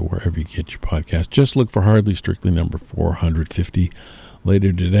podcast, wherever you get your podcast. Just look for Hardly Strictly number 450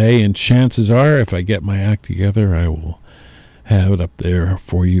 later today, and chances are, if I get my act together, I will have it up there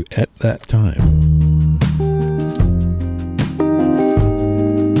for you at that time.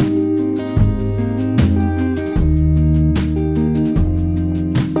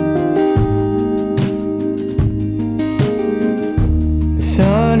 The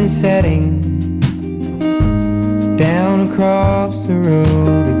sun is setting down across the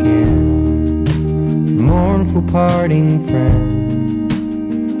road again, mournful parting friend.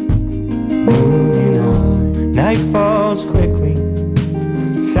 Moving on, night falls quickly,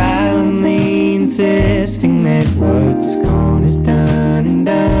 silently insisting that what's gone is done, and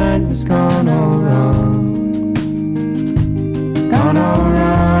done was gone all wrong. Gone all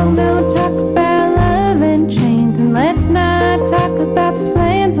wrong. Don't talk about love and chains, and let's not talk about the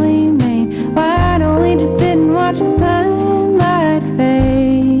plans we made. Why don't we just sit and watch the sunlight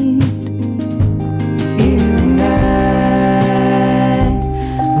fade? You and I,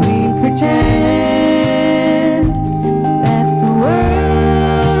 we pretend that the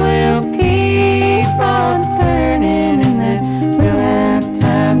world will keep on turning, and that we'll have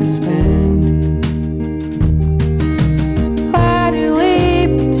time to spend. Why do we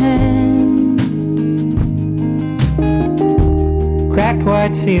pretend? cracked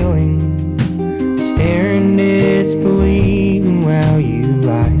white ceiling, staring disbelieving while you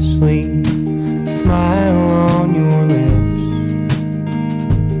lie asleep, a smile on your lips,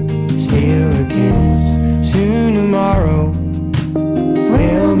 still a kiss. Soon tomorrow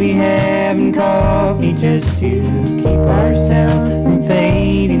we'll be having coffee just to keep ourselves from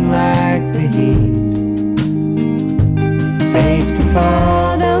fading like the heat fades to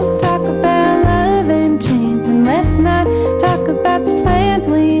fall. Don't talk about love and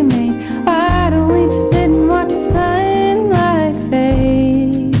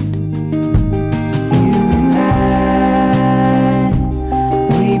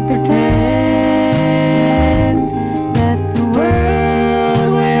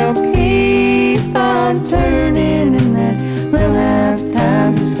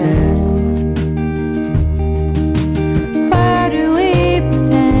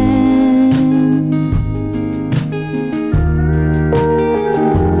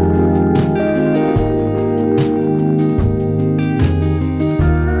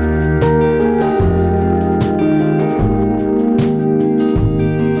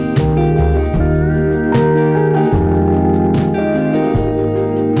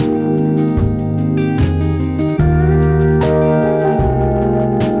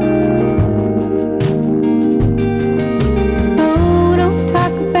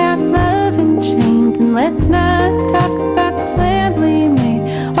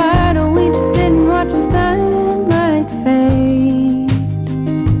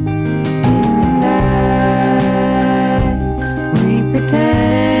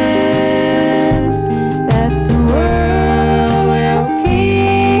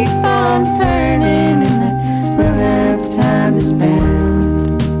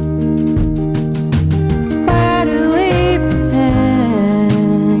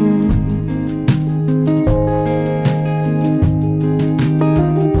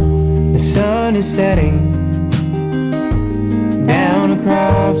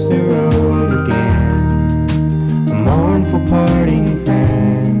off the road again, a mournful parting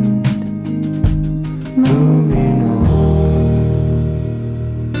friend, moving on.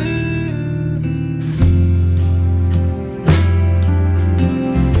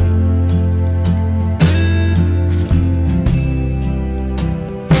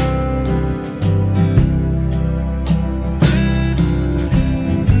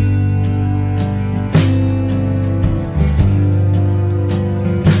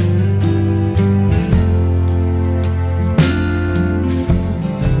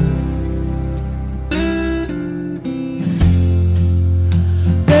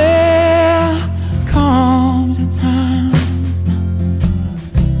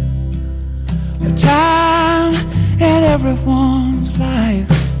 Everyone's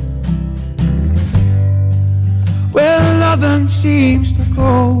life where nothing seems to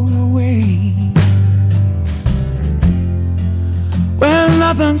go away, where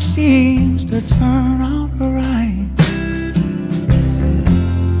nothing seems to turn out right.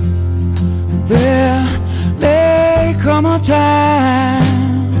 There may come a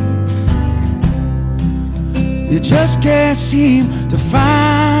time you just can't seem to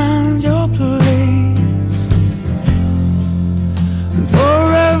find your place. For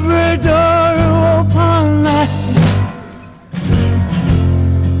every door you open,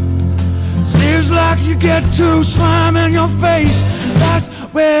 seems like you get to slime in your face. That's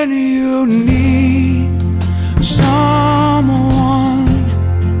when you need someone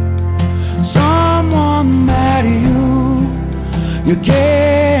that you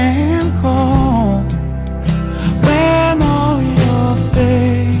can call when all your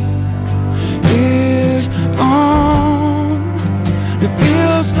faith is gone. It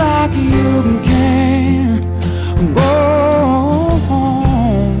feels like you can't go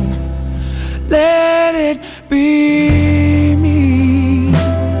home. Let it be me.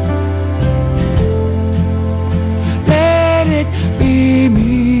 Let it be me.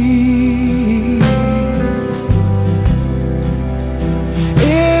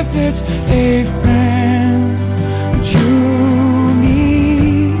 If it's a friend you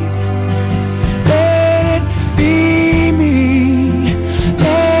need, let it be me.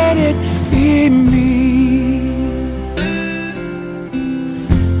 Let it be me.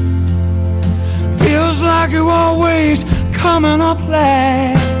 Feels like you're always coming up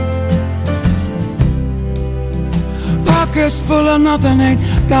last. Pockets full of nothing, ain't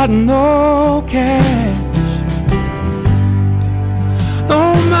got no cash. No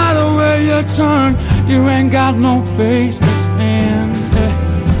matter where you turn, you ain't got no place to stand.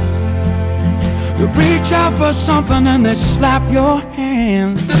 You reach out for something and they slap your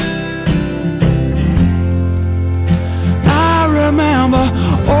hand. I remember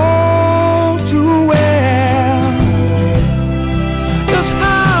all too well just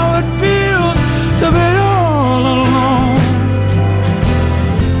how it feels to be all alone,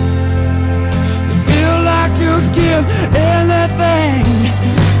 to feel like you'd give anything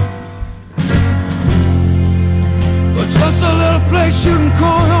for just a little place you can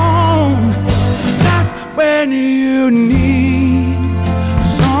call home. That's when you need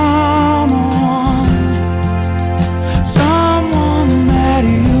someone that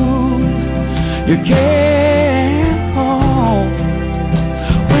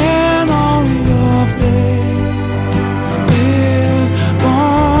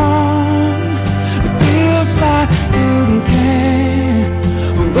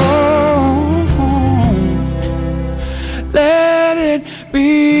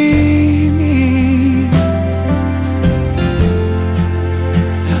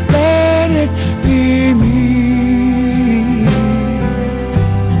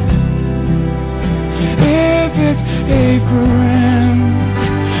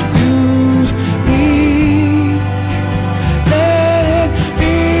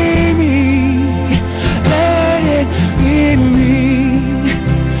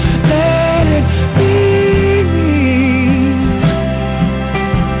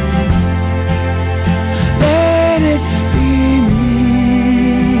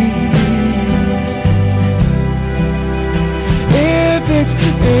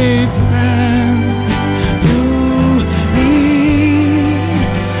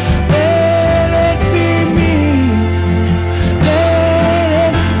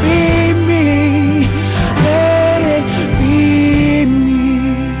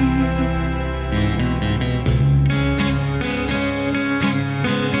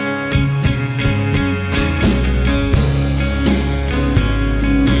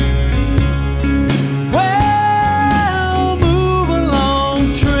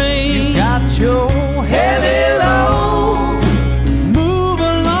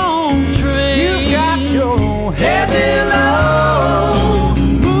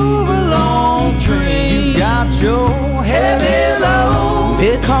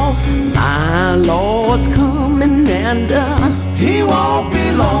won't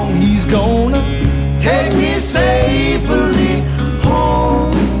be long, he's gonna take me safely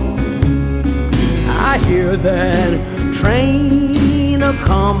home. I hear that train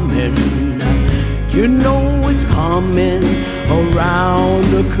a-comin', you know it's coming around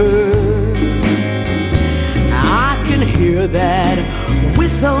the curve. I can hear that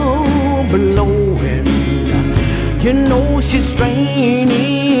whistle blowing, you know she's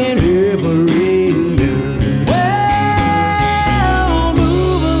straining every nerve. Well,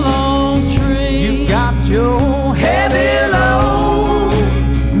 move along, train, you've got your heavy load.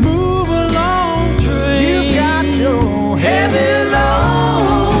 Move along, train, you've got your heavy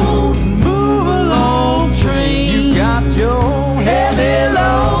load. Move along, train, you've got your heavy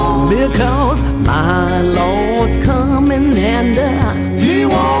load. Because my Lord's coming and he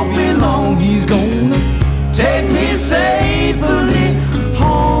won't be long, he's gonna take me safely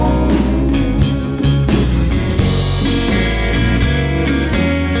home.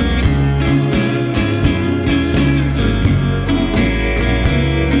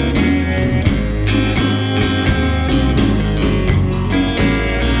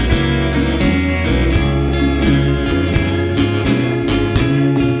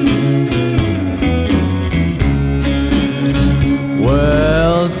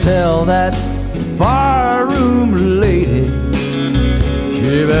 Well, tell that barroom lady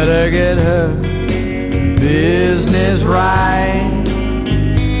she better get her business right,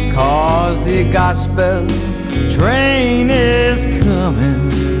 'cause the gospel train is coming.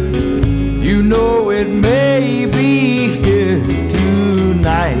 You know it may be here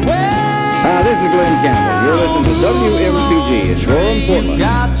tonight. This is Glenn Campbell. You're listening to WMCG in Durham, Portland.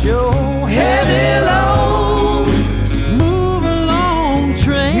 Got your heavy load. Move along,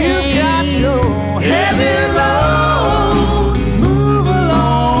 train. You've got your heavy load. Move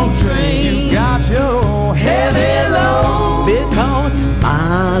along, train. You've got your heavy load. Because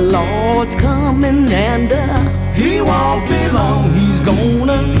my Lord's coming and he won't be long. He's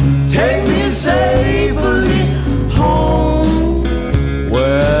gonna take me safely home.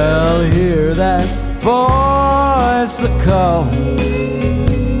 Well, hear that voice call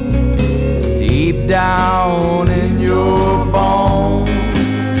deep down in your bones.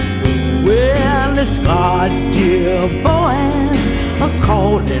 Well, it's God's dear voice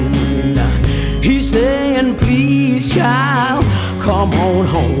a-calling. He's saying, please, child, come on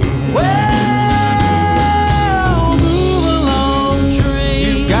home. Well, move along, train.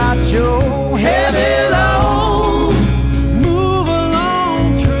 You've got your heavy load. Move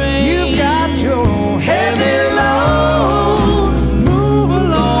along, train. You've got your heavy load. Move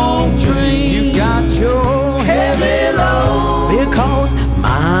along, train. You've got your heavy load. Because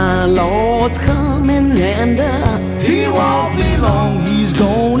my Lord's coming and he won't be long. He's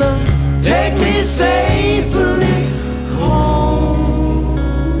gonna take me safely home.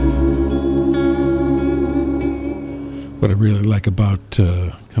 What I really like about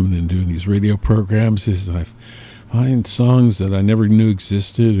coming and doing these radio programs is I find songs that I never knew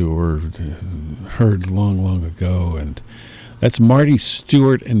existed or heard long, long ago. And that's Marty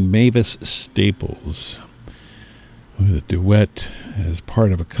Stewart and Mavis Staples with a duet as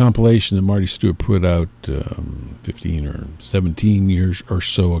part of a compilation that Marty Stewart put out 15 or 17 years or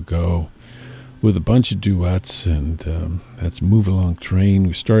so ago with a bunch of duets, and that's Move Along Train.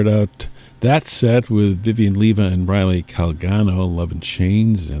 We start out that set with Vivian Leva and Riley Calgano, Love and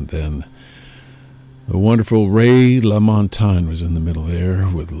Chains, and then the wonderful Ray LaMontagne was in the middle there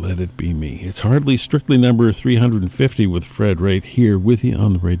with Let It Be Me. It's hardly strictly number 350 with Fred right here with you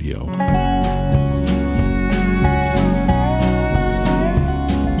on the radio.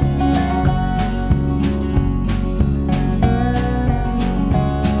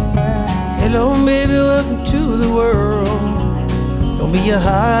 Hello, baby, welcome to the world. Don't be a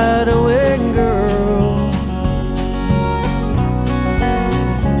hideaway girl.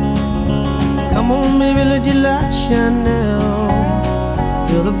 Come on, baby, let your light shine now.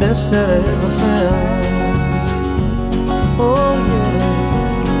 You're the best that I ever found. Oh, yeah.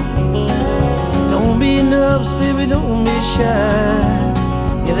 Don't be nervous, baby, don't be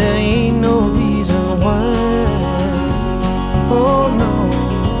shy. Yeah, there ain't no reason why. Oh, no.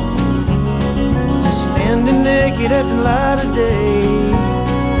 Standing naked at the light of day,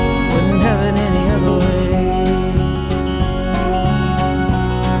 wouldn't have it any other way.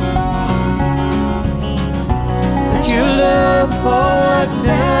 Let your love fall like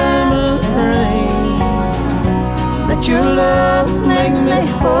diamond rain. Let your love make me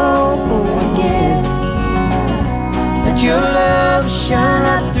whole again. Let your love shine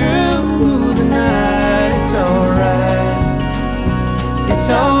right through the night. It's alright, it's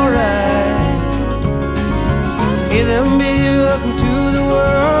alright. Hey there, baby, welcome to the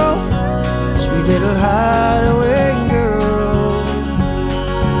little hideaway girl.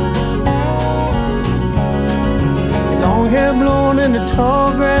 Your long hair blowing in the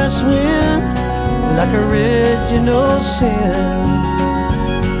tall grass wind like original sin.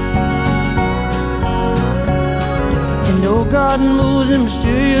 You know God moves in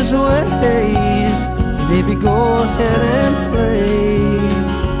mysterious ways. Baby, go ahead and play.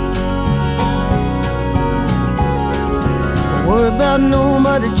 Don't worry about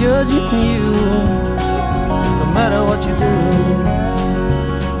nobody judging you, no matter what you do.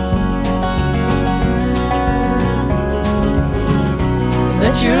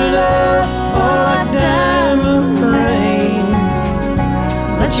 Let your love fall like diamond rain.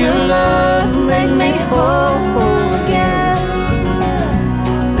 Let your love make me whole again.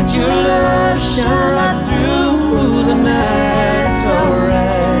 Let your love shine right through the night. It's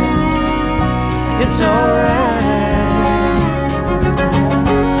alright. It's alright.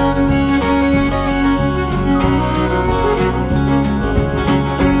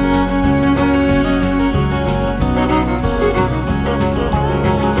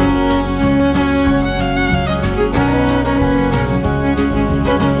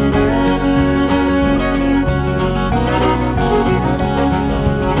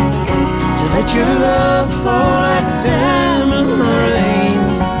 Let your love fall like diamond rain.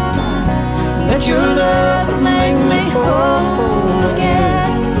 Let your love make me whole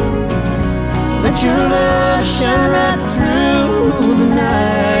again. Let your love shine right through the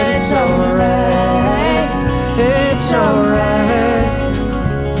night. It's alright. It's alright.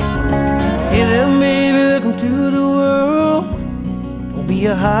 Hey there, baby, welcome to the world. Don't be a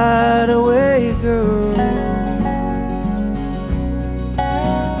hideaway girl.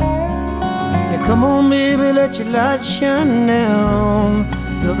 Come on, baby, let your light shine down.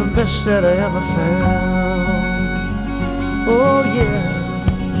 You're the best that I ever found. Oh, yeah.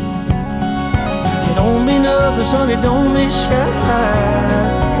 Don't be nervous, honey, don't be shy,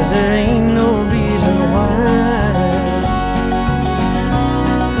 'cause there ain't no reason why.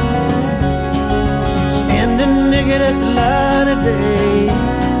 Standing naked at the light of day,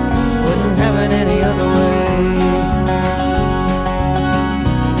 wouldn't have it any other way.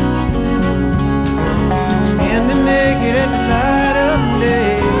 Standing naked at the light of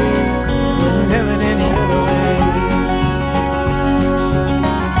day, wouldn't have it any other way.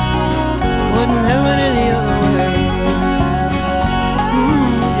 Wouldn't have it any other way.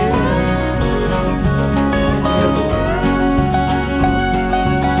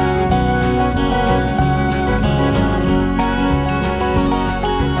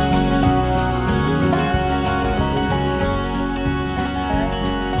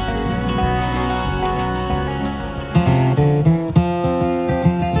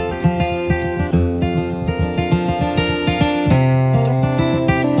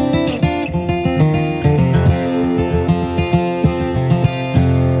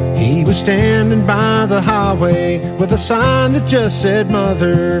 Standing by the highway with a sign that just said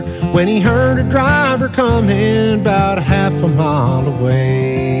mother, when he heard a driver coming about a half a mile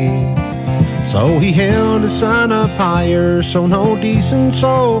away. So he held his sign up higher so no decent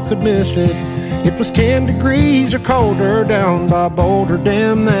soul could miss it. It was 10 degrees or colder down by Boulder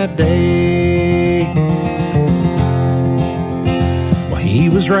Dam that day. Well, he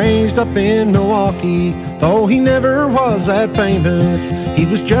was raised up in Milwaukee, though he never was that famous. He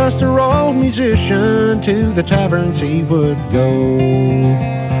was just a road musician, to the taverns he would go,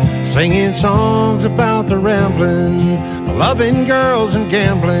 singing songs about the rambling, the loving girls and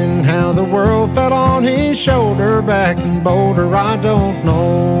gambling. How the world fell on his shoulder back in Boulder, I don't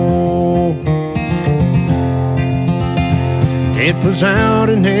know. It was out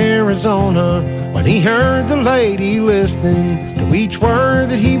in Arizona when he heard the lady listening to each word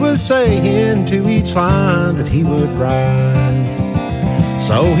that he was saying, to each line that he would write.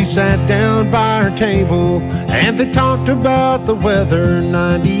 So he sat down by her table and they talked about the weather,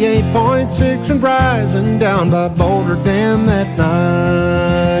 98.6 and rising down by Boulder Dam that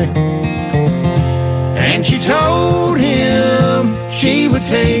night. And she told him she would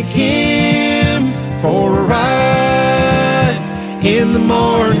take him for a ride in the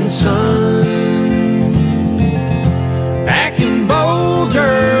morning sun. Back in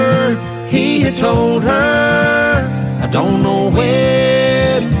Boulder, he had told her, I don't know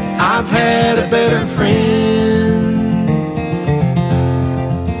when I've had a better friend.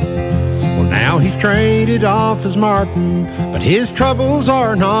 Well, now he's traded off his Martin, but his troubles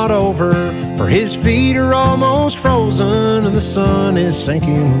are not over, for his feet are almost frozen and the sun is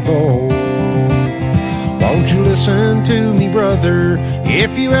sinking gold. Won't you listen to me, brother?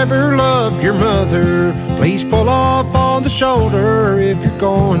 If you ever loved your mother, Please pull off on the shoulder if you're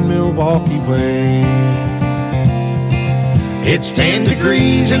going Milwaukee way. It's 10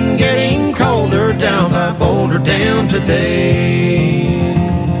 degrees and getting colder down by Boulder Down today.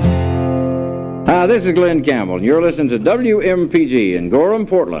 Hi, this is Glenn Campbell, and you're listening to WMPG in Gorham,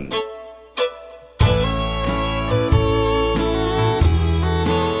 Portland.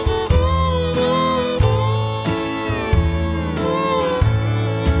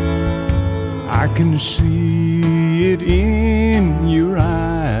 I can see it in your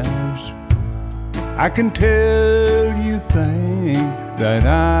eyes. I can tell you think that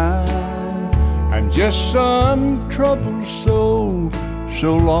I'm just some troubled soul,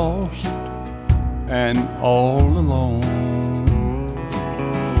 so lost and all alone.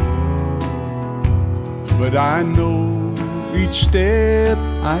 But I know each step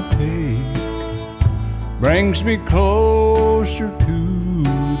I take brings me closer to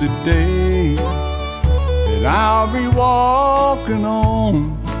the day that I'll be walking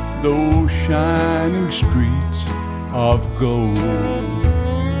on those shining streets of gold.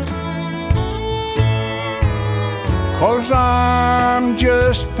 'Cause I'm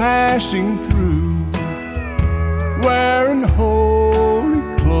just passing through, wearing holy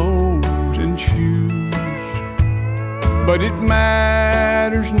clothes and shoes. But it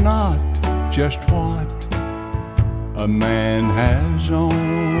matters not just what a man has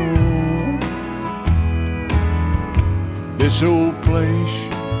on. This old flesh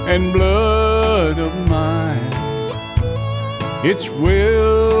and blood of mine, it's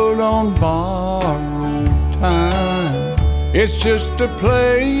willed on borrowed time. It's just a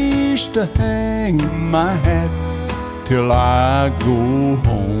place to hang my hat till I go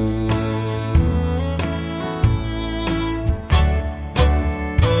home.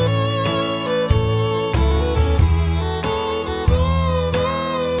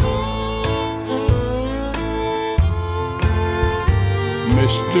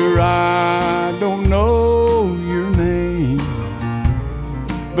 Mister, I don't know your name,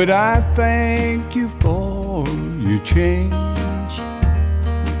 but I thank you for your change.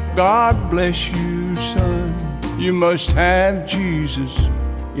 God bless you, son. You must have Jesus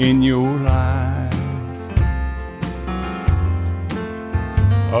in your life.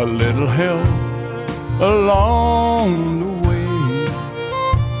 A little help along the way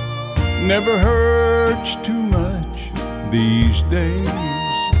never hurts too much these days.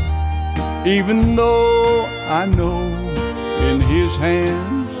 Even though I know in His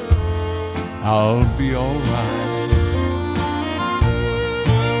hands I'll be alright.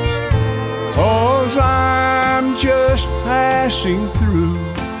 'Cause I'm just passing through,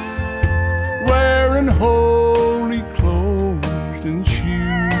 wearing holy clothes and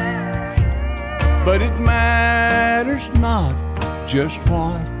shoes. But it matters not just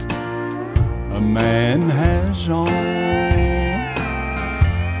what a man has on.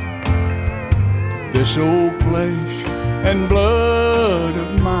 This old flesh and blood of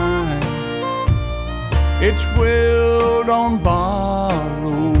mine, it's willed on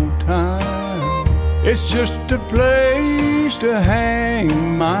borrowed time. It's just a place to hang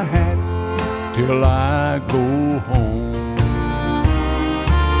my hat till I go home.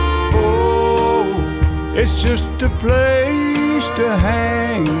 Oh, it's just a place to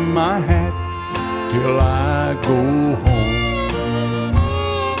hang my hat till I go home.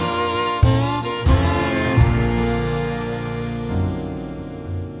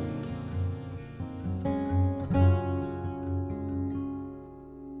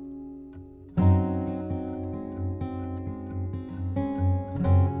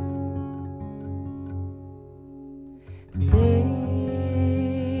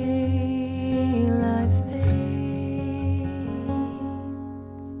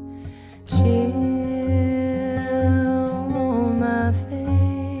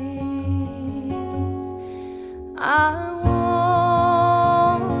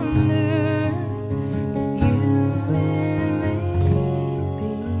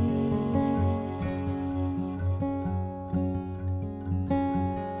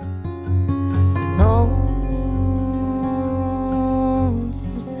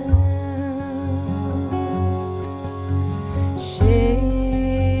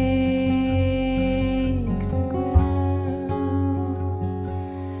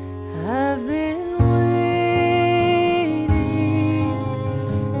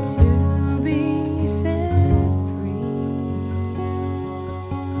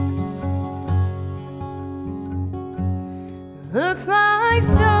 Looks like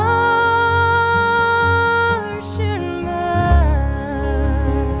stars shooting by,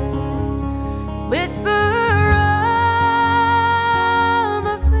 whisper of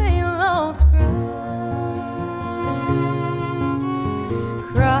a faint lost cry.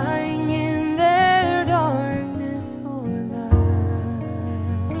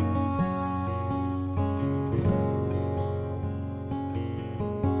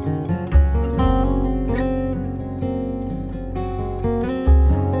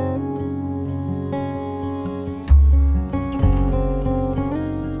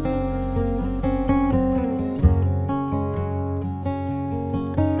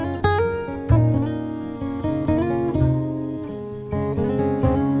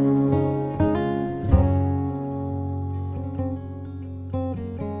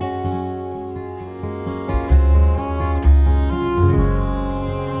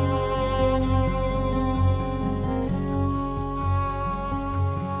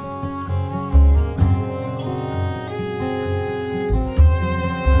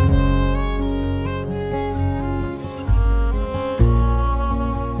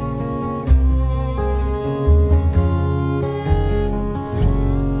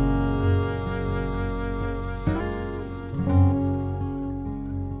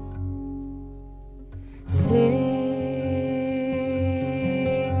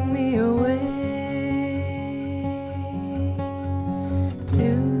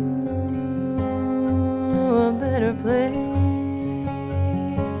 place.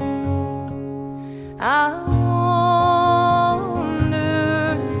 I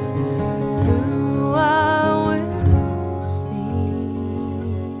wonder who I will see.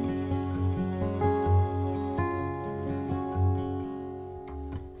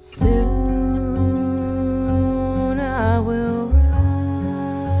 Soon I will rise,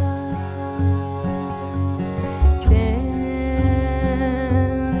 stand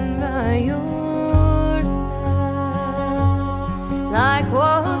by your side, like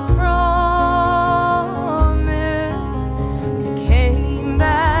was promised. You came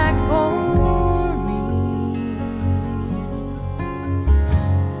back for me.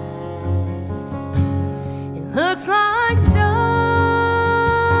 It looks like stars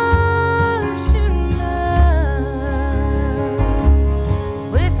shooting down,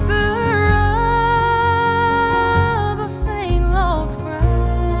 whisper of a faint lost cry,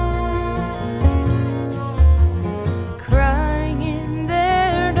 crying in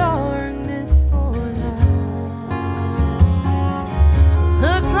their darkness for life.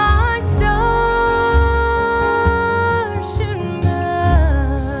 Looks like stars shooting down,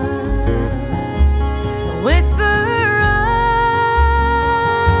 a whisper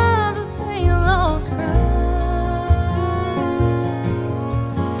of a faint lost cry,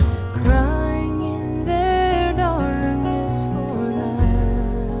 crying in their darkness for life.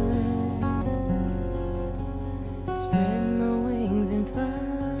 Spread my wings and fly.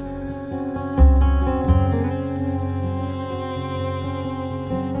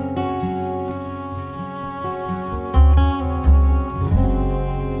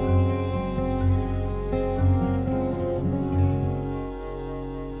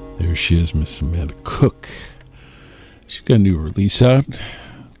 There she is, Miss Amanda Cook. She's got a new release out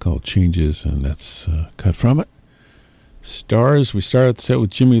called Changes, and that's cut from it. Stars, we started the set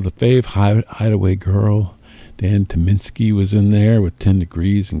with Jimmy LaFave, Hideaway Girl. Dan Tominski was in there with 10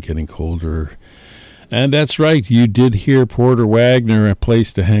 Degrees and Getting Colder. And that's right, you did hear Porter Wagner, A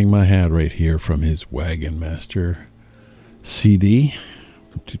Place to Hang My Hat, right here from his Wagon Master CD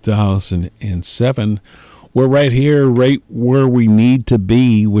from 2007. We're right here, right where we need to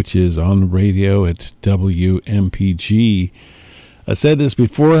be, which is on the radio at WMPG. I said this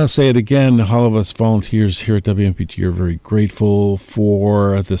before, I'll say it again. All of us volunteers here at WMPG are very grateful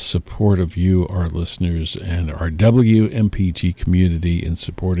for the support of you, our listeners, and our WMPG community in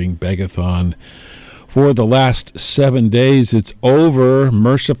supporting Begathon for the last 7 days. It's over.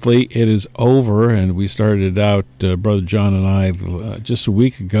 Mercifully, it is over, and we started out, Brother John and I, just a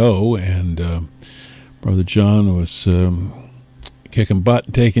week ago, and Brother John was kicking butt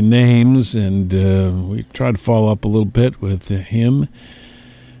and taking names, and we tried to follow up a little bit with him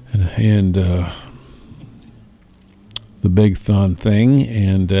and the Big Thon thing,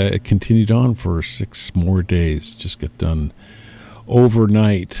 and it continued on for 6 more days. Just got done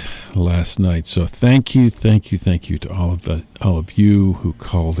overnight last night. So thank you to all of you who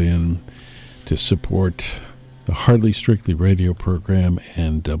called in to support the Hardly Strictly radio program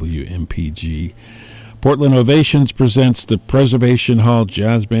and WMPG. Portland Ovations presents the Preservation Hall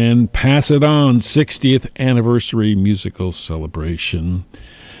Jazz Band Pass It On 60th Anniversary Musical Celebration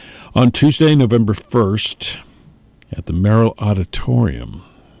on Tuesday, November 1st at the Merrill Auditorium.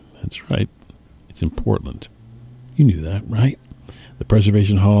 That's right, it's in Portland. You knew that, right? The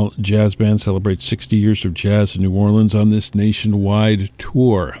Preservation Hall Jazz Band celebrates 60 years of jazz in New Orleans on this nationwide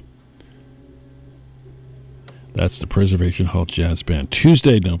tour. That's the Preservation Hall Jazz Band,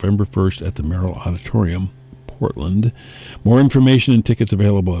 Tuesday, November 1st at the Merrill Auditorium, Portland. More information and tickets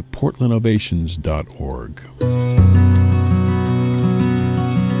available at portlandovations.org.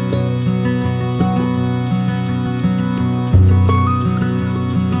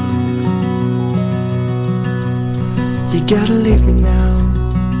 You gotta leave me now.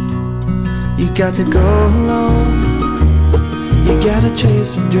 You got to go alone. You gotta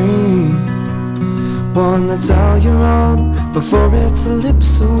chase a dream, one that's all your own, before it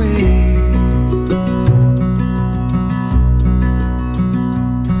slips away.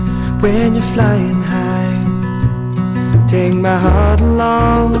 When you're flying high, take my heart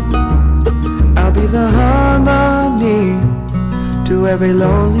along. I'll be the harmony to every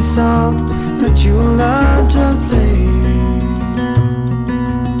lonely song that you learn to play.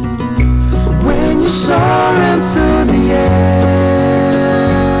 When you're soaring through the air,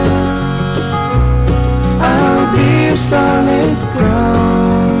 I'll be solid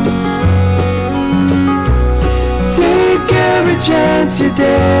ground. Take every chance you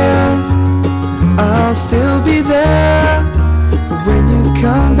dare, I'll still be there. But when you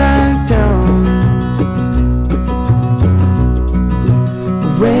come back down,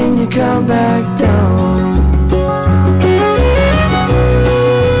 when you come back down,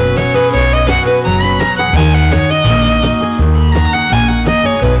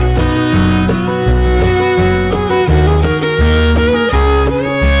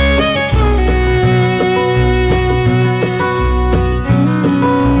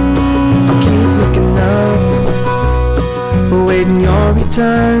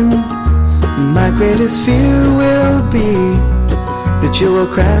 greatest fear will be that you will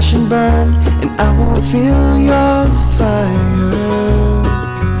crash and burn, and I won't feel your fire.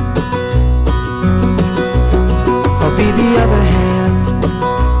 I'll be the other hand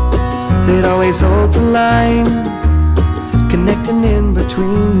that always holds the line, connecting in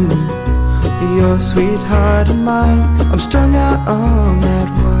between your sweetheart and mine. I'm strung out on that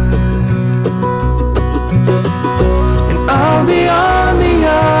wire, and I'll be on the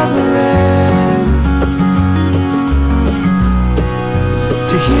other end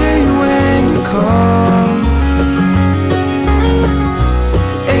to hear you when you call.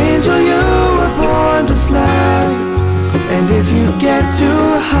 Angel, you were born to fly, and if you get too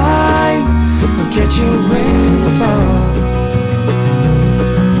high, I'll catch you when you fall.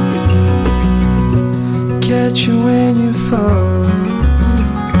 Catch you when you fall.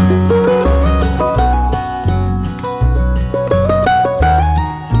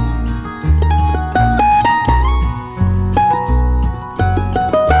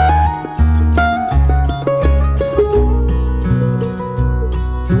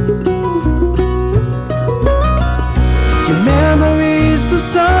 Your memories, the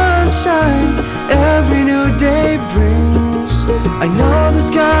sunshine every new day brings. I know the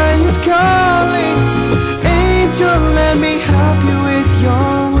sky is calling. Angel, let me help you with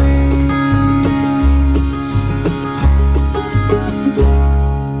your wings.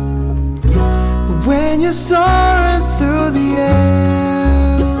 When you're soaring through the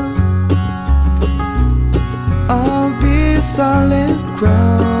air, I'll be solid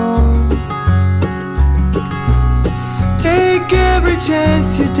ground. Take every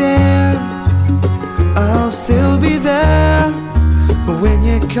chance you dare, I'll still be there. But when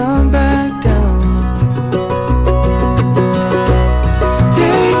you come back down,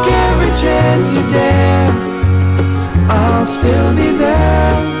 chance you dare, I'll still be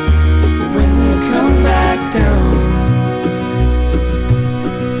there when you come back down.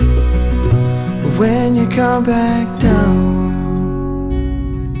 When you come back down.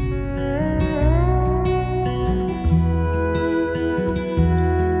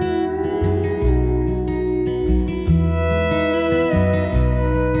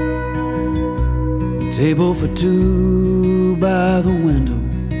 Table for two by the window,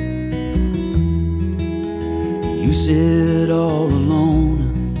 you sit all alone.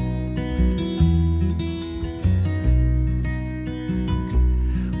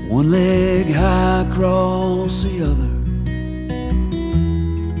 One leg high across the other,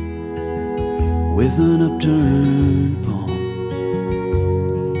 with an upturned palm.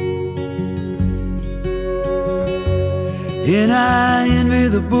 And I envy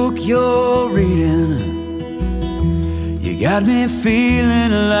the book you're reading. You got me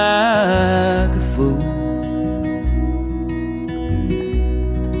feeling like a fool.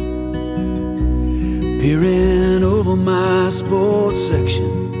 Peering over my sports section,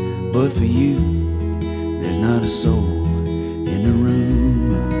 but for you, there's not a soul in the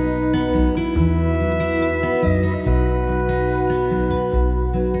room.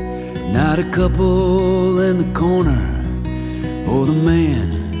 Not a couple in the corner, or the man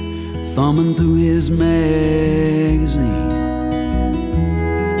thumbing through his magazine.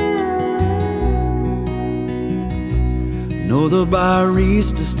 Nor the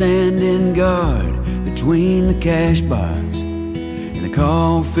barista standing guard between the cash box and the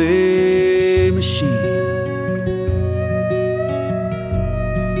coffee machine.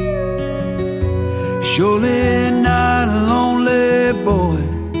 Surely not a lonely boy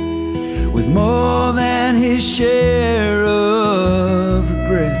with more than his share of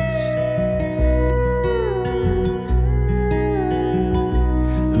regrets,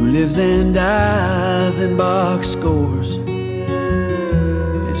 who lives and dies in box scores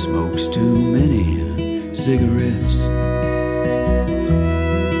and smokes too many cigarettes.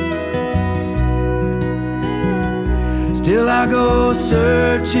 Still I go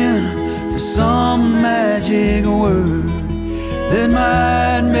searching for some magic word that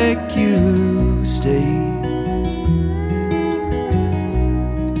might make you stay.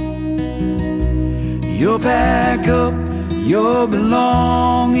 You'll pack up your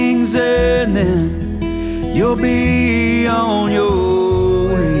belongings and then you'll be on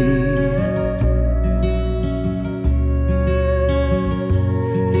your way.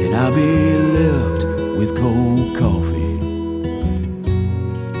 And I'll be left with cold coffee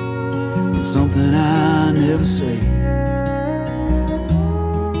and something I never say.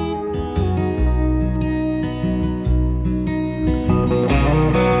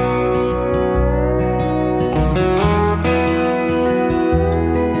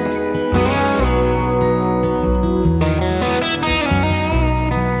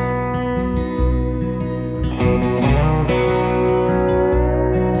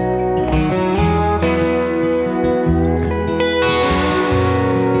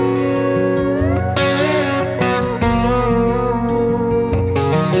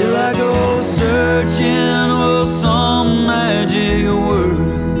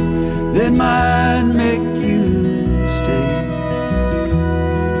 might make you stay.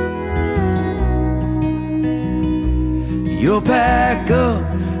 You'll pack up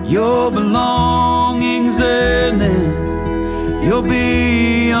your belongings and then you'll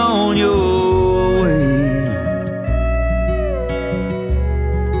be on your way.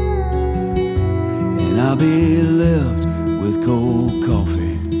 And I'll be left with cold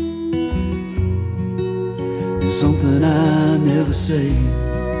coffee and something I never say.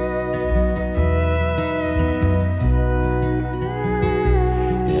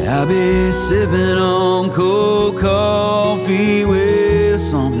 I'll be sipping on cold coffee with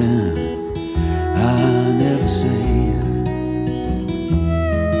something I never say.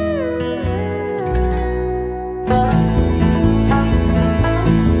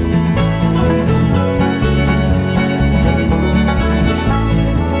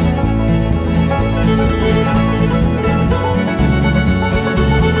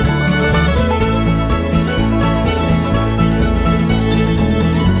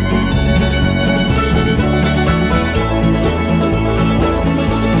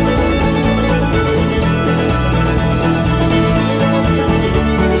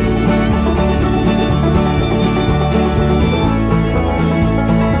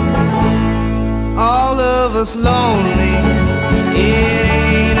 Us lonely, it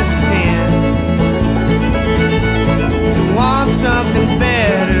ain't a sin to want something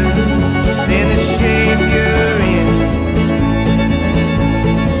better than the shape you're in.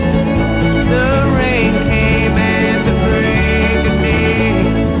 The rain came at the break of day.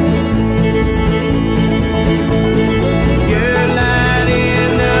 Your light in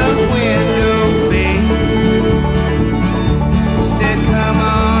the window, babe, said come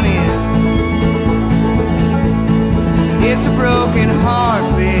on in. It's a broken heart,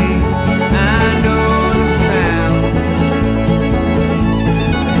 babe, I know the sound.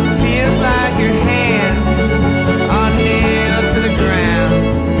 Feels like your hands are nailed to the ground.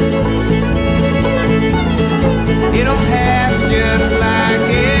 It'll pass just like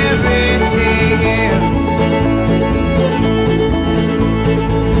everything else.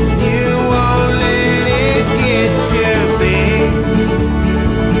 You won't let it get you, babe,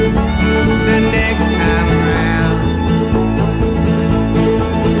 the next time around.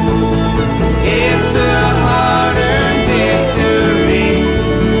 It's a hard-earned victory.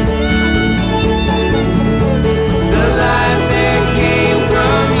 The life that came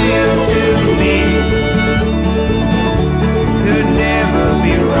from you to me could never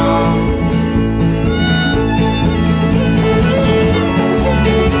be wrong.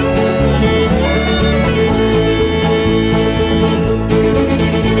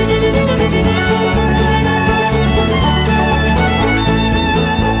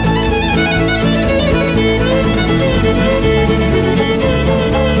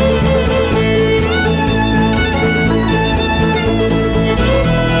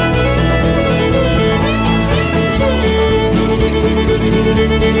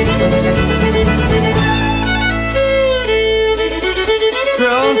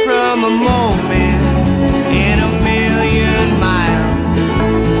 Grown from a moment in a million miles,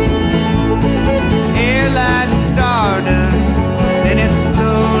 airlight and stardust, then it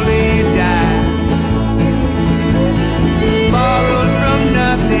slowly dies. Borrowed from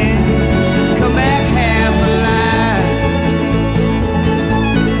nothing, come back half alive.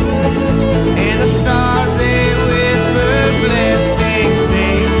 And the stars, they whisper blessings,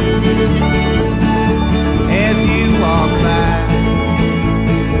 babe, as you walk by.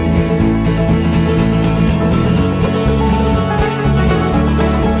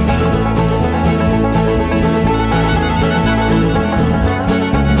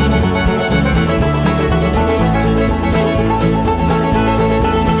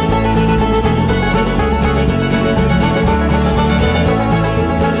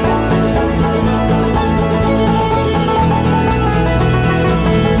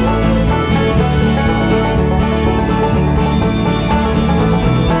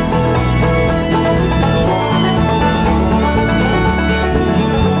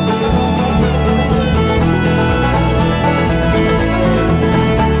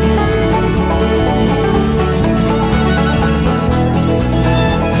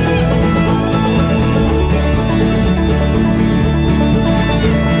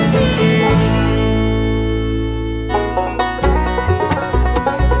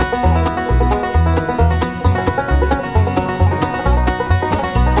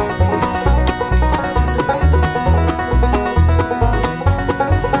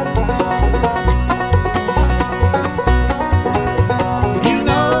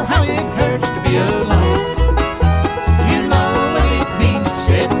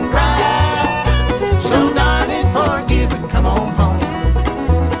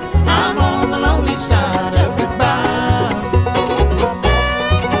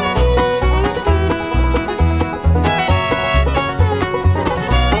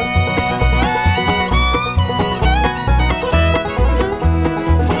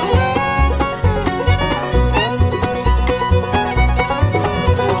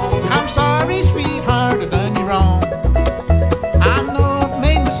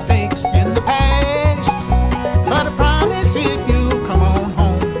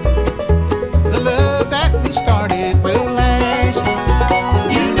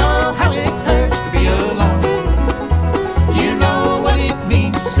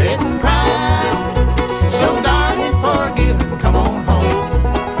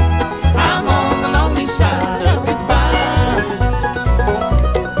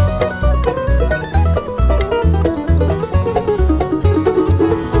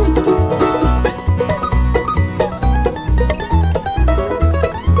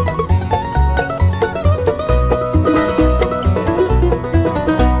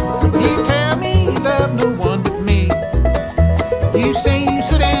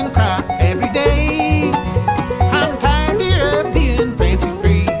 sit and cry every day. I'm tired, dear, of being fancy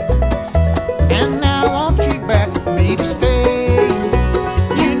free, and now I want you back with me to stay.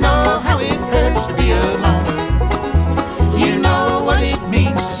 You know how it hurts to be alone. You know what it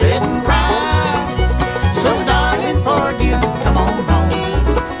means to sit and cry. So darling, forgive and come on home.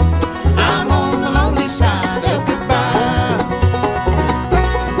 I'm on the lonely side of goodbye.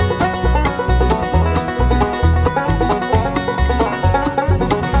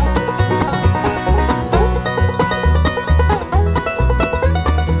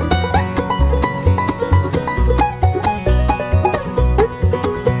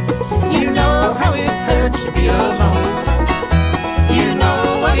 You know how it hurts to be alone. You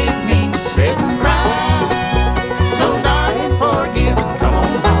know what it means to sit and cry. So darling, forgive and come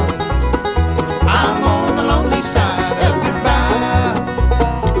on home. I'm on the lonely side of goodbye.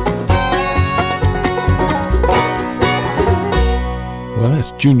 Well,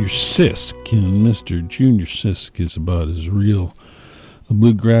 that's Junior Sisk, and Mr. Junior Sisk is about as real a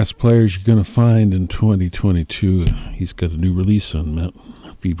bluegrass player as you're going to find in 2022. He's got a new release on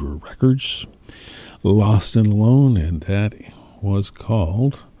Mountain Fever Records, Lost and Alone, and that was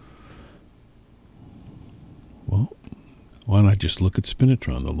called, well, why not just look at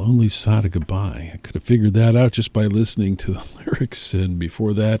Spinatron, The Lonely Side of Goodbye. I could have figured that out just by listening to the lyrics, and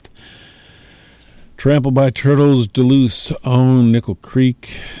before that, Trampled by Turtles, Duluth's own Nickel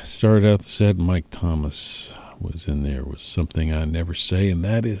Creek. Started out the set, Mike Thomas was in there with Something I Never Say, and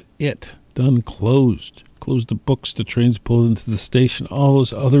that is it. Done, closed. Closed the books, the trains pulled into the station, all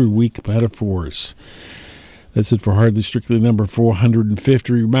those other weak metaphors. That's it for Hardly Strictly number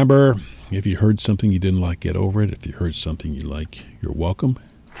 450. Remember, if you heard something you didn't like, get over it. If you heard something you like, you're welcome.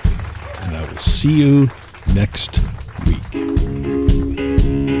 And I will see you next week.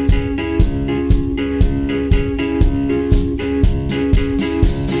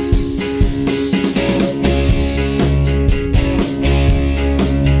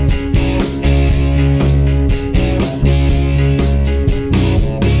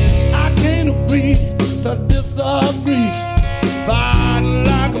 I can't agree to disagree. Fighting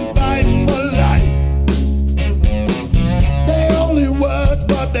like I'm fighting for life. They only words,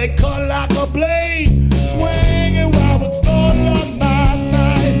 but they cut like a blade. Swinging while we fall on my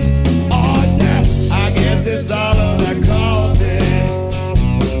mind. Oh yeah, I guess it's all of that coffee.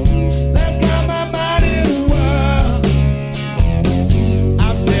 That's got my mind in the world.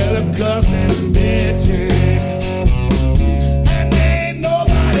 I'm still a cussing and bitching.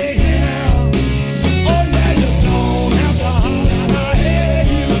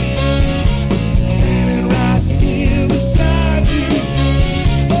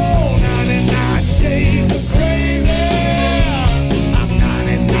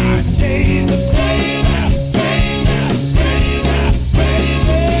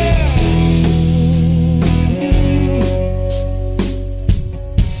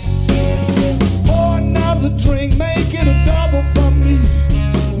 Drink, make it a double for me.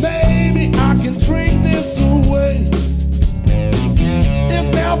 Maybe I can drink this away. It's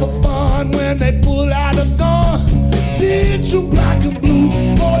never fun when they pull out a gun. Did you black and blue?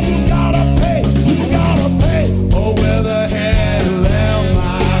 Boy, you gotta pay, you gotta pay. Oh, where the hell am I?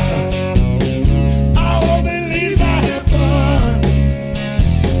 I hope at least I have fun.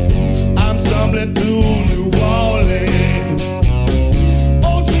 I'm stumbling through New Orleans.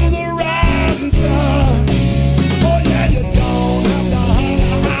 Oh, to the rising sun.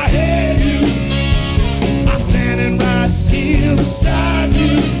 Beside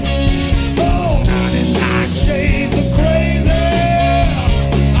you, oh, 99 shades of crazy.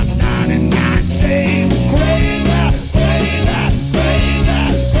 99 shades of crazy, crazy, crazy,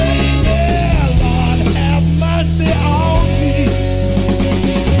 crazy. Lord, have mercy on me.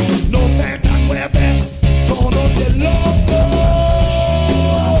 No thanks, I wear that. Turn up the loco.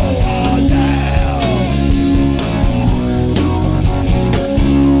 Oh, yeah.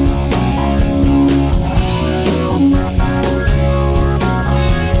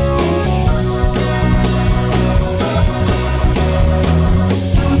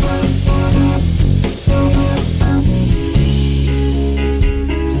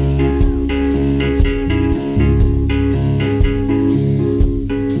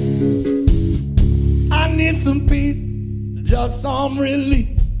 Some peace, just some relief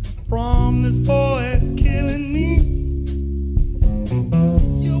from this boy's killing me.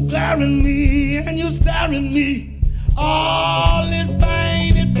 You glaring me and you staring me all in